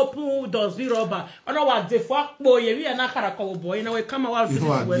 Me, your open does be rubber. I know what the fuck boy, we are not a boy. You know, we come and visit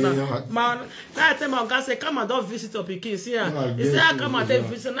you. Man, I tell my guy, say, come and don't visit your pikin. See, he say, I come and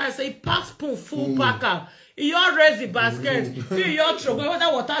visit. I say, pack spoon full packer. You raise the basket. You throw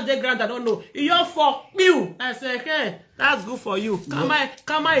whether water they ground, I don't know. You fuck you. I say, hey, that's good for you.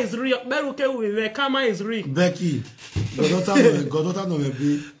 Kama is real. Beruke we Kama is real. Becky, Godota no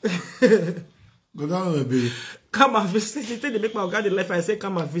be. Godota no be. Come and visit. They make my God the life. I say,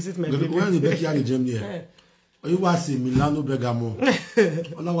 come and visit my baby. When the Becky and the gym there. You want to see Milano Bergamo?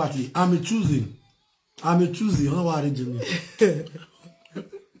 Oh no, what? I'm choosing. Oh no, what region?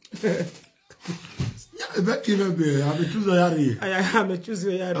 Becky no be. I'm choosing Yari. I'm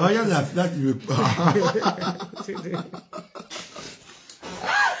choosing Yari. Oh yeah, that you.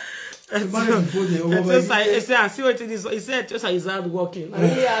 I see what it is. He said, "Just is hard working.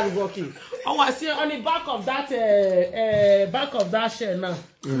 Really hard working." Oh, I see on the back of that shell now.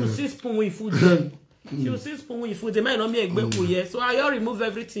 You see spoon with food there. You see spoon with food. They might not be a good here. So I remove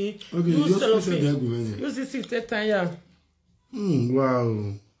everything. Okay, use this take time.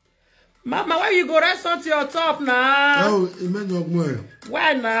 Wow. Mama, why you go rest on to your top now? Oh, it meant no more.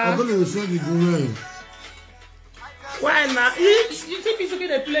 Why now? I'm gonna send the good. Why now? You think it's okay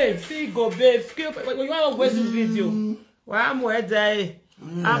to play? See, go babe. You want to waste this video? Why am I there?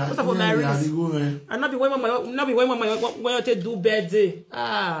 Post for my wrist. And not be when you take do birthday.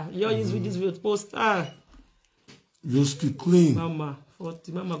 You use this will post. Just keep clean. Mama,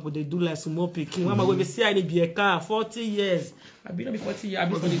 40. Mama go they do like small picking. Mama go be see any be a car 40 years. I be not be 40 years. I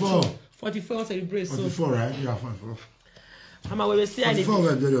be 44. 44 celebrate. 44, right? Yeah, 44. Mama we see any.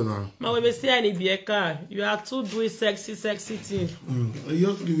 44 now. Mama we see any be a car. You are too doing sexy thing. You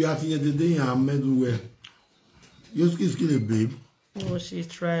just we are thinking the day I'm everywhere. You just kill a babe. Oh, she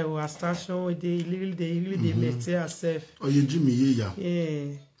try her station with the really make herself. Oh, you Jimmy, yeah.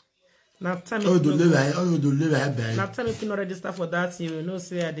 Yeah. Now time you do live. Now time you can register for that, you know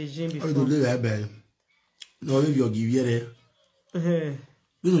say at the gym before. Oh, you do live. No, if you give here.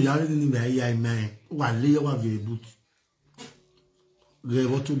 You know, you already need to man. One layer of your boot. They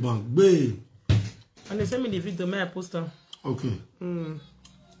want to bank. Babe. And they send me the video, my poster. Okay.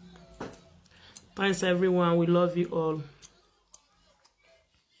 Thanks everyone. We love you all.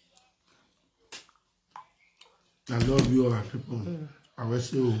 I love you all, my people. I will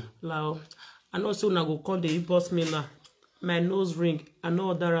say you. Lao. And also now go call the boss me now. My nose ring. I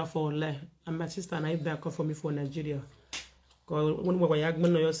know Dara for life. And my sister and I back for me for Nigeria. Because when we were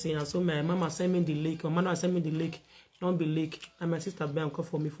you're saying, so my mama sent me the lake. My mama sent me the lake. Don't be lake. And my sister back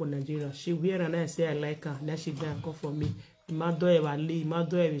for me for Nigeria. She wear and I say I like her. Then she back for me. My door ever lay. My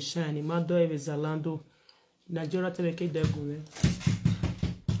door ever shine. My door ever Zalando. Nigeria tell me they go.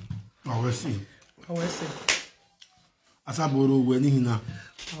 I will see. I will see. Asaboro we ni hina.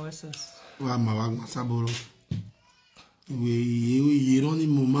 OSS. Wa ma Asaboro. We run in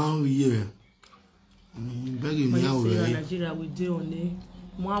moment here. Beg me out there. Nigeria we do only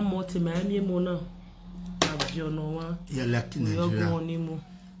one more time any more now. You like Nigeria. Only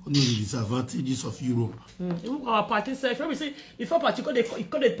the disadvantages of Europe. Even our party say we say before party could they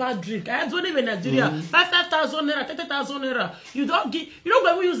part drink. I don't even Nigeria. 5,000 naira, 30,000 naira. You don't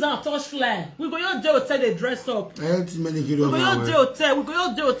when we use our touch fly. We go your day hotel they dress up. We go your day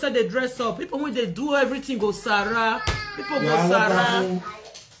hotel they dress up. People when they do everything go Sarah. People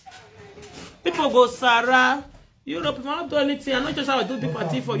go Sarah. Europe, if I don't do anything, I'm not just how to do big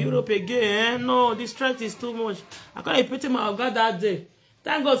party for Europe again. No, the strength is too much. I can't pity my God that day.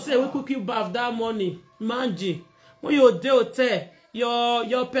 Thank God say we cook you bath that money. Manji. When you day hotel,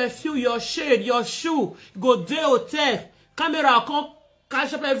 your perfume, your shade, your shoe, go day hotel. Camera come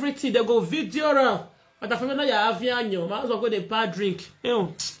catch up everything. They go video around. But if you know you have yanyo, might as well go the bar drink.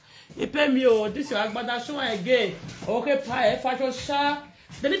 You pay me this your agbada show again. Okay, pie, fashion sha.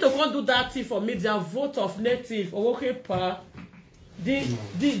 They need to come do that thing for me. Their vote of native. Okay, pa. The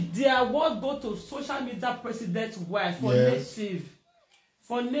award go to social media president's wife for native.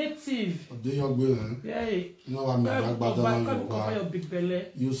 For native. Do your will, yeah. No one cover your big belly.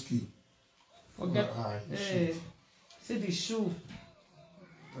 You ski. Forget. See the shoe.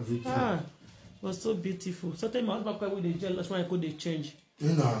 It was so beautiful. Sometimes my husband cried with the jealous when I could they change.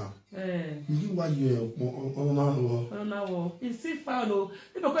 You why you on it's still fine though.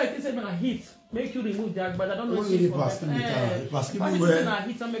 People call it say man heat make you remove that, but I don't know if it's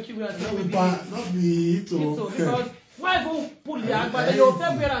make you wear not be it because why go pull the agbada you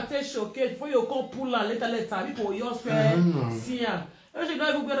tell where I take showcase before you come pull and later people you just see am. I should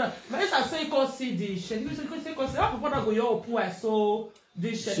not go that. But if I say come see the shade, you say come see how people go your pull I saw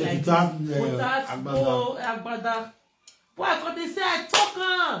this shade like without agbada. Why can't they say I talk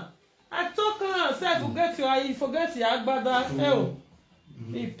on. Say I forget your agbada. Oh,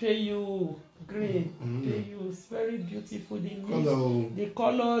 they pay you green. Pay you. It's very beautiful. The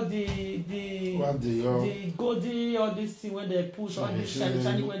color, the golden, all this thing when they push, all this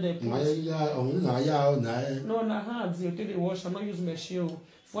shiny when they push. No, na hands. You take the wash. I'm not use machine.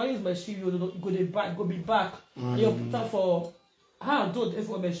 If I use machine, you go be back. You put up for hand. Don't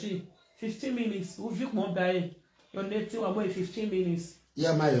for machine. 15 minutes. Who you want buy? Your native I'm 15 minutes.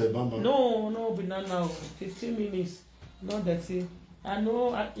 Yeah, my bamba. No, banana. 15 minutes. Not that thing. I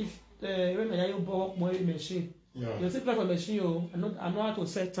know if when you work more machine. Yeah. You sit like a machine. I know how to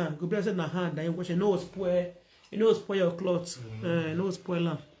set time. Go be set na hand. Then you wash. You know spoil your clothes. No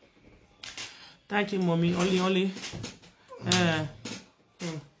spoiler. Thank you, mommy. Only.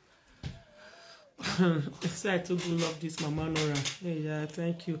 I too love this Mama Nora. Yeah,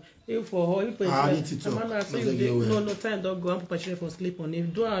 thank you. If for her, if no time don't go. I'm put my chair for sleep on.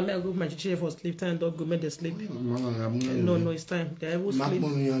 If do I go my chair for sleep, time don't go make the sleep. No, it's time. They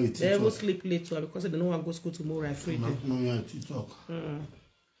will sleep late too because they don't want to go school tomorrow. I free them.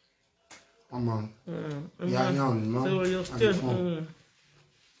 So you're still.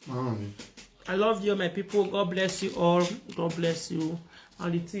 I love you, my people. God bless you all. God bless you.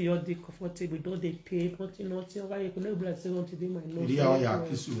 And the tea you're the comfortable, don't they pay, nothing, why you could never say want to do my nose.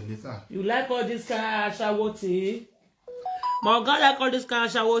 You like all this kind of shower tea? My God, like all this kind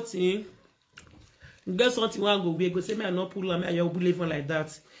of shower tea. Get something one go go say me I not pull on me, I will believe like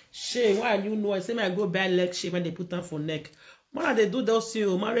that. Shame, why you know? I say me I go buy leg shape when they put on for neck. Man, they do those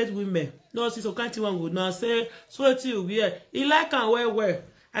things, married women. No, see, so can't one go now say, so you wear. He like and wear.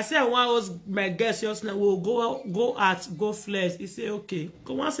 I say, I want my guest just now will go go flex. He say, okay.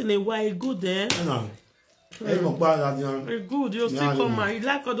 Go once in a while, good then. No. Good, you still come out. You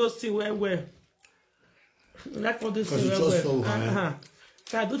like all those things wear. You like all those things wear.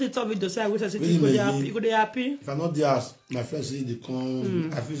 I do the top video, say I wish I said you go happy. If I'm not there, my friends say they come.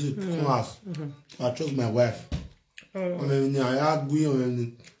 I feel it come house. I trust my wife. But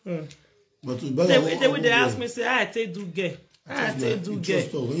they ask me say I take do gay. I take do gay.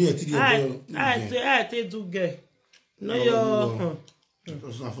 I take do gay. No your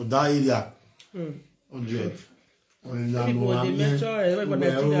for that area. 100. People they measure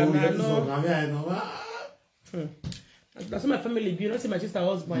that's my family be. You know, see my sister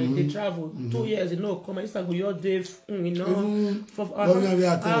husband, they travel 2 years, you know, come my sister go your day, you know, for our family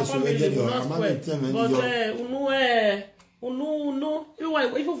will not square. But no,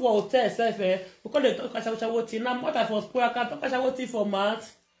 even for hotel self, because they talk about now, what I for square, I can talk about for mat.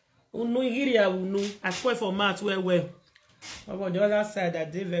 No, here no, I square for mat well. But the other side,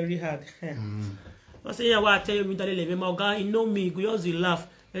 that they very hard. I say, what I tell you, my God, you know me, you just laugh.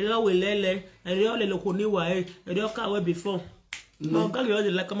 I will lele, I really look on you. I don't care before. No, God,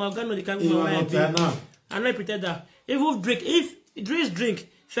 you like my God, no, you can't go away. And I pretend that if drink,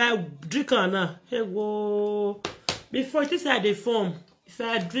 if I drink now, hey, whoa. Before this I they form. If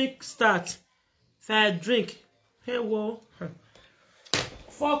I drink start, if I drink, hey, whoa.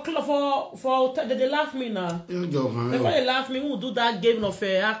 For they laugh me now. They laugh me. Who do that game of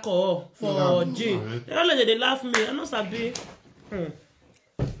alcohol for G? They laugh me. I know sabi.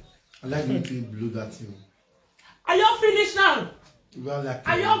 I like me to blue that thing. Are you finished now? Like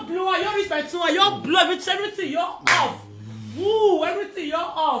are you blue? Are you respect? Are you blue? Everything you're off. Woo! Everything you're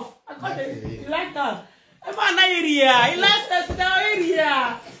off. I got it. You like that? Everyone area. You like that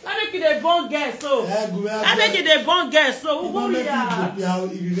area. I make it a bon guess. So I make it a bon guess. So who ya?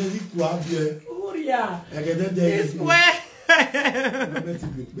 It's where.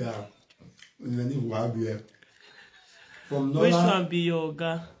 Which one be your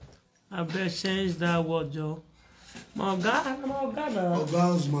guy? I better change that word, Joe. My God. Not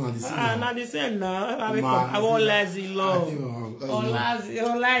the same now. I won't lazy love. Lazy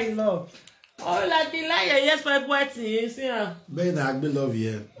love. Oh, like the liar, yes, my boy, see ya. Better I love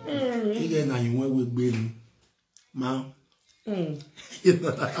you. You now you went with Billy. Ma. Okay,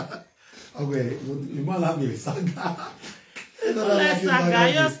 you might have me saga. Saga,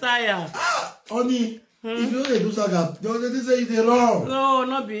 you're tired. Only. If you do saga, don't say it's wrong. No,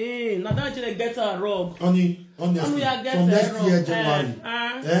 not be. Not that you get a wrong. Only from next year January.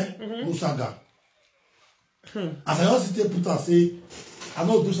 Do saga. As I also put and say, I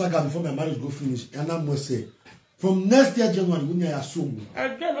not do saga before my marriage go finish. And I must say, from next year January, we need a song. I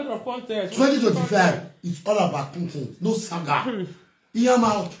get a lot of content. 2025, it's all about content. No saga.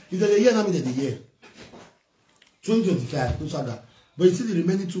 Iyama, it's the year now, the year. 2025, no saga. But you see the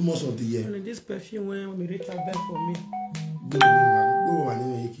remaining 2 months of the year. And this perfume when we rate a bed for me.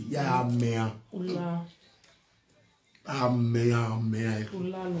 Yeah, man. Ula. Man.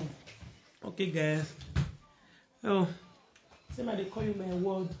 Ula no. Okay, guys. Oh. See, they call you my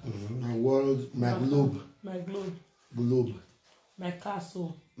world. My world, my globe. My globe. Globe. My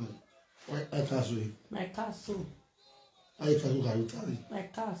castle. Why castle? My castle. How castle can you carry? My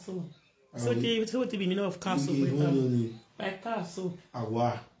castle. So what the meaning of castle? My castle.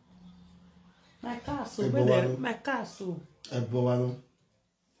 Agua. My castle. My castle. Ebowano.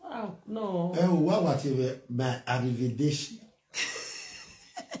 Oh no. What about my arrivederci?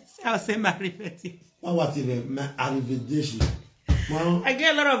 I'll say my arrivederci. What about my arrivederci? I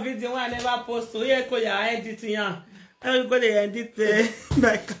get a lot of videos I never post. So here go your editing. Everybody edit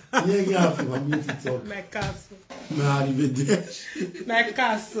my castle. My castle. My arrivederci. My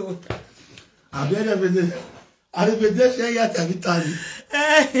castle. I bet everything. Arrivederci,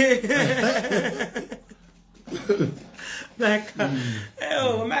 Like,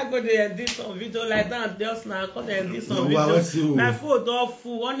 oh, my God, they edit some video like that. Just now, because they edit some video. My phone don't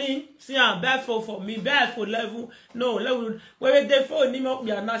full. Only, see, bad for me, bad for level. No, level. Where they phone, you know,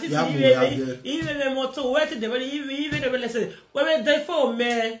 now. See, even the motor, where they even the say, where they phone,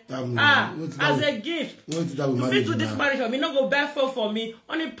 man. As a gift. You fit do this marriage for me, not go bad for me.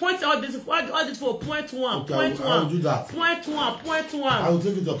 Only point all this for point one. Point one. I will do that. Point one. I will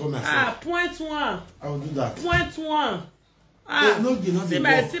take it upon myself. Point one. I will do that. Point one. See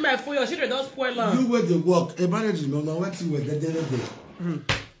my phone, your children don't spoil on. You where they work. A marriage is not what you were the day.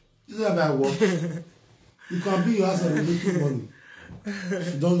 This is about work. You can be your house and making money.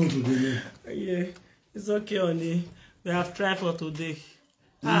 You don't know today. Yeah, it's okay, honey. We have tried for today.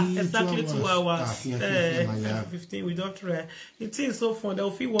 Exactly 2 hours. 15. We don't try. It is so fun. The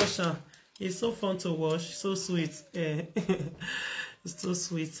Ofi washer. It's so fun to wash. So sweet. It's so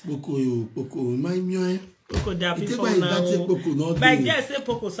sweet. Poco, my mioy. Poco, they are people now. But I guess say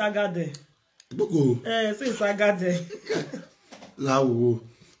Poco saga there. Poco. Say saga there.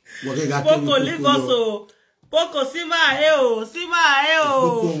 Poco leave us. Poco, Sima Eo.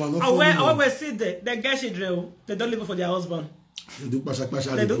 I always see the girl children. They don't live for their husband. They do pasha.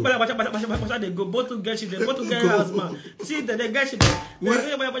 They go both to get children, both to get husband. See the get children.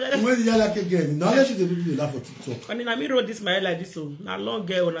 When you like again, now let you do that for TikTok. And I roll this my hair like this, so now long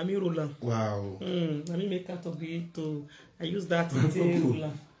girl, I roll. Wow. I make out of it to. I use that to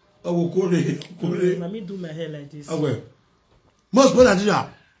roll. Oh, Kore. Let me do my hair like this. Oh well. Most people Nigeria.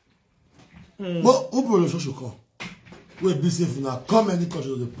 But who will show come? We be safe now. Come any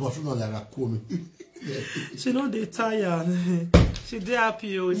country the person on that come. She know they tired. She dey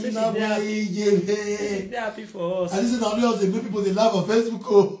happy. Oh, she dey happy for us. And this is now the good people they love on Facebook.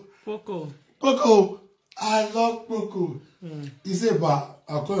 Poco. I love Poco. He said, "But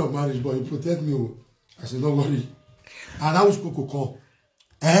I'll call your marriage, but you protect me." I said, "No worry." And I wish Poco come.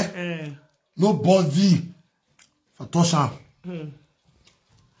 Nobody for Tosha.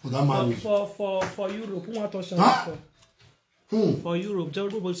 For that marriage. For Europe, who want Tosha? For Europe,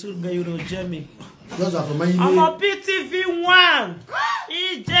 Germany. I'm a PTV1.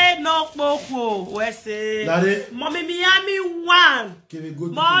 EJ no Poco. Where say? Mommy Miami 1.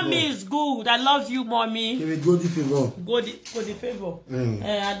 Mommy is good. I love you, mommy. Can we go the favor? Go the favor.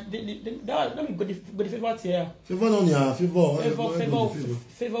 Let me go the favor here. Favor no ya.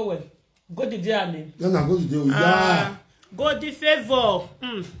 Favor well. Go the dear name. No, go the dear. Yeah. Go the favor.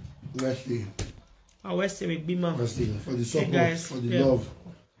 Let's see. I will say with Bima. For the support, guys, for the love,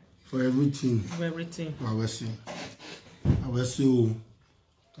 for everything. For everything. I will say.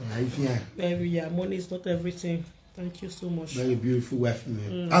 Money is not everything. Thank you so much. Very beautiful wife.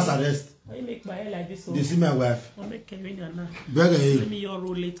 As a rest. I make my hair like this. You see my wife? I make Kevin now. Let me your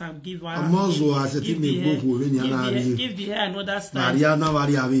roll later and give her. I'm also accepting the book. Give the hair another style. Give the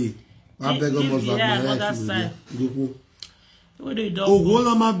hair another style. What do you do? Oh, what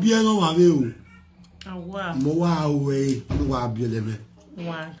am I being on? Wow. More away, no, I'll be a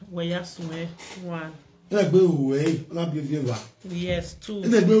one. Where you swear? One. Let go away, I'll be a yes, 2.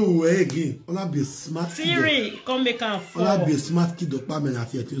 Let go away again, I'll be a smart Siri, come make a 4. I'll be a smart kid of Pamela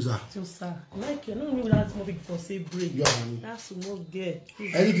at your tutor. Like you know, that's moving for say break. That's no get.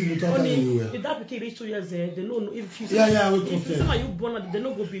 Anything you talk anywhere. If that became reach 2 years, they know if you say, if you say you born, they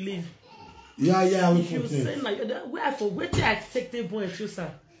no go believe. If you say where for wait till I take the boy and choose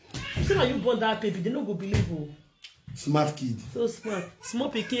her. You say you born that baby, they no go believe you. Smart kid. So smart. Small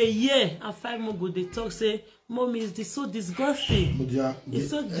pikin a year and 5 months go they talk say, "Mommy is this so disgusting." It's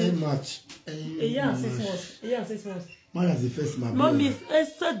so much. A year and 6 months. A year and 6 months. Mine is the first man. Mommy,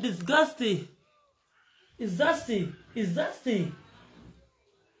 it's so disgusting. It's disgusting.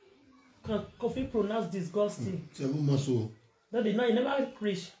 Coffee pronounce disgusting. 7 months old. No, they know you never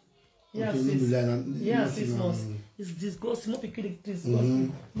preach. Yeah, 6 months. It's disgusting. Not because it's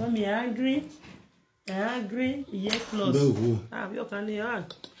disgusting. Mommy, angry. Yes, close. We can hear.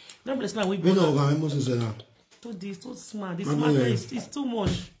 Don't bless now. We know. To this, too smart. This smartness is too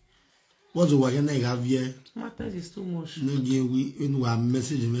much. What's the way you have here? Smartness is too much. No, we are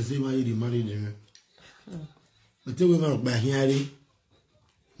message why you married. But tell women by hearing.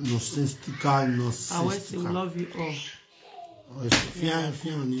 No sense to car, no sense. I will say we love you all.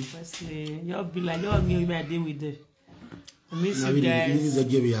 You'll be like, you're me, I deal with it. I miss you guys.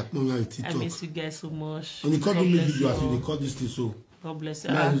 I miss you guys so much. When you call me video, they call this thing so. God bless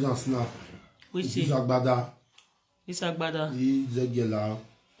you. I use a snap. Which is Agbada? It's Agbada.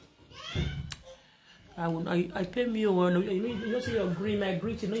 I pay me one. You know, say you're green, my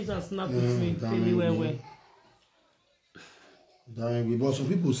greet. You know, it's a snap with me. Pay me well. But some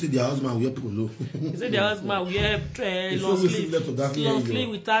people say their husband wear polo. They say their husband wear long sleeve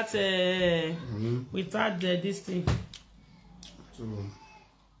without without this thing. So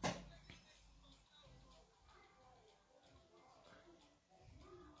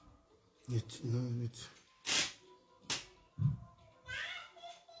it.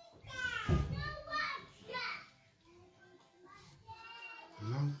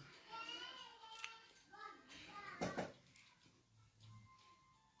 No.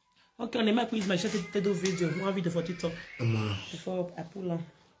 Okay, on the mic, please, my share to do video. One video for TikTok. Before I pull on.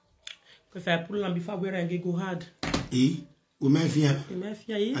 If I pull on before I go hard. I love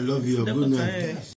you. Good night.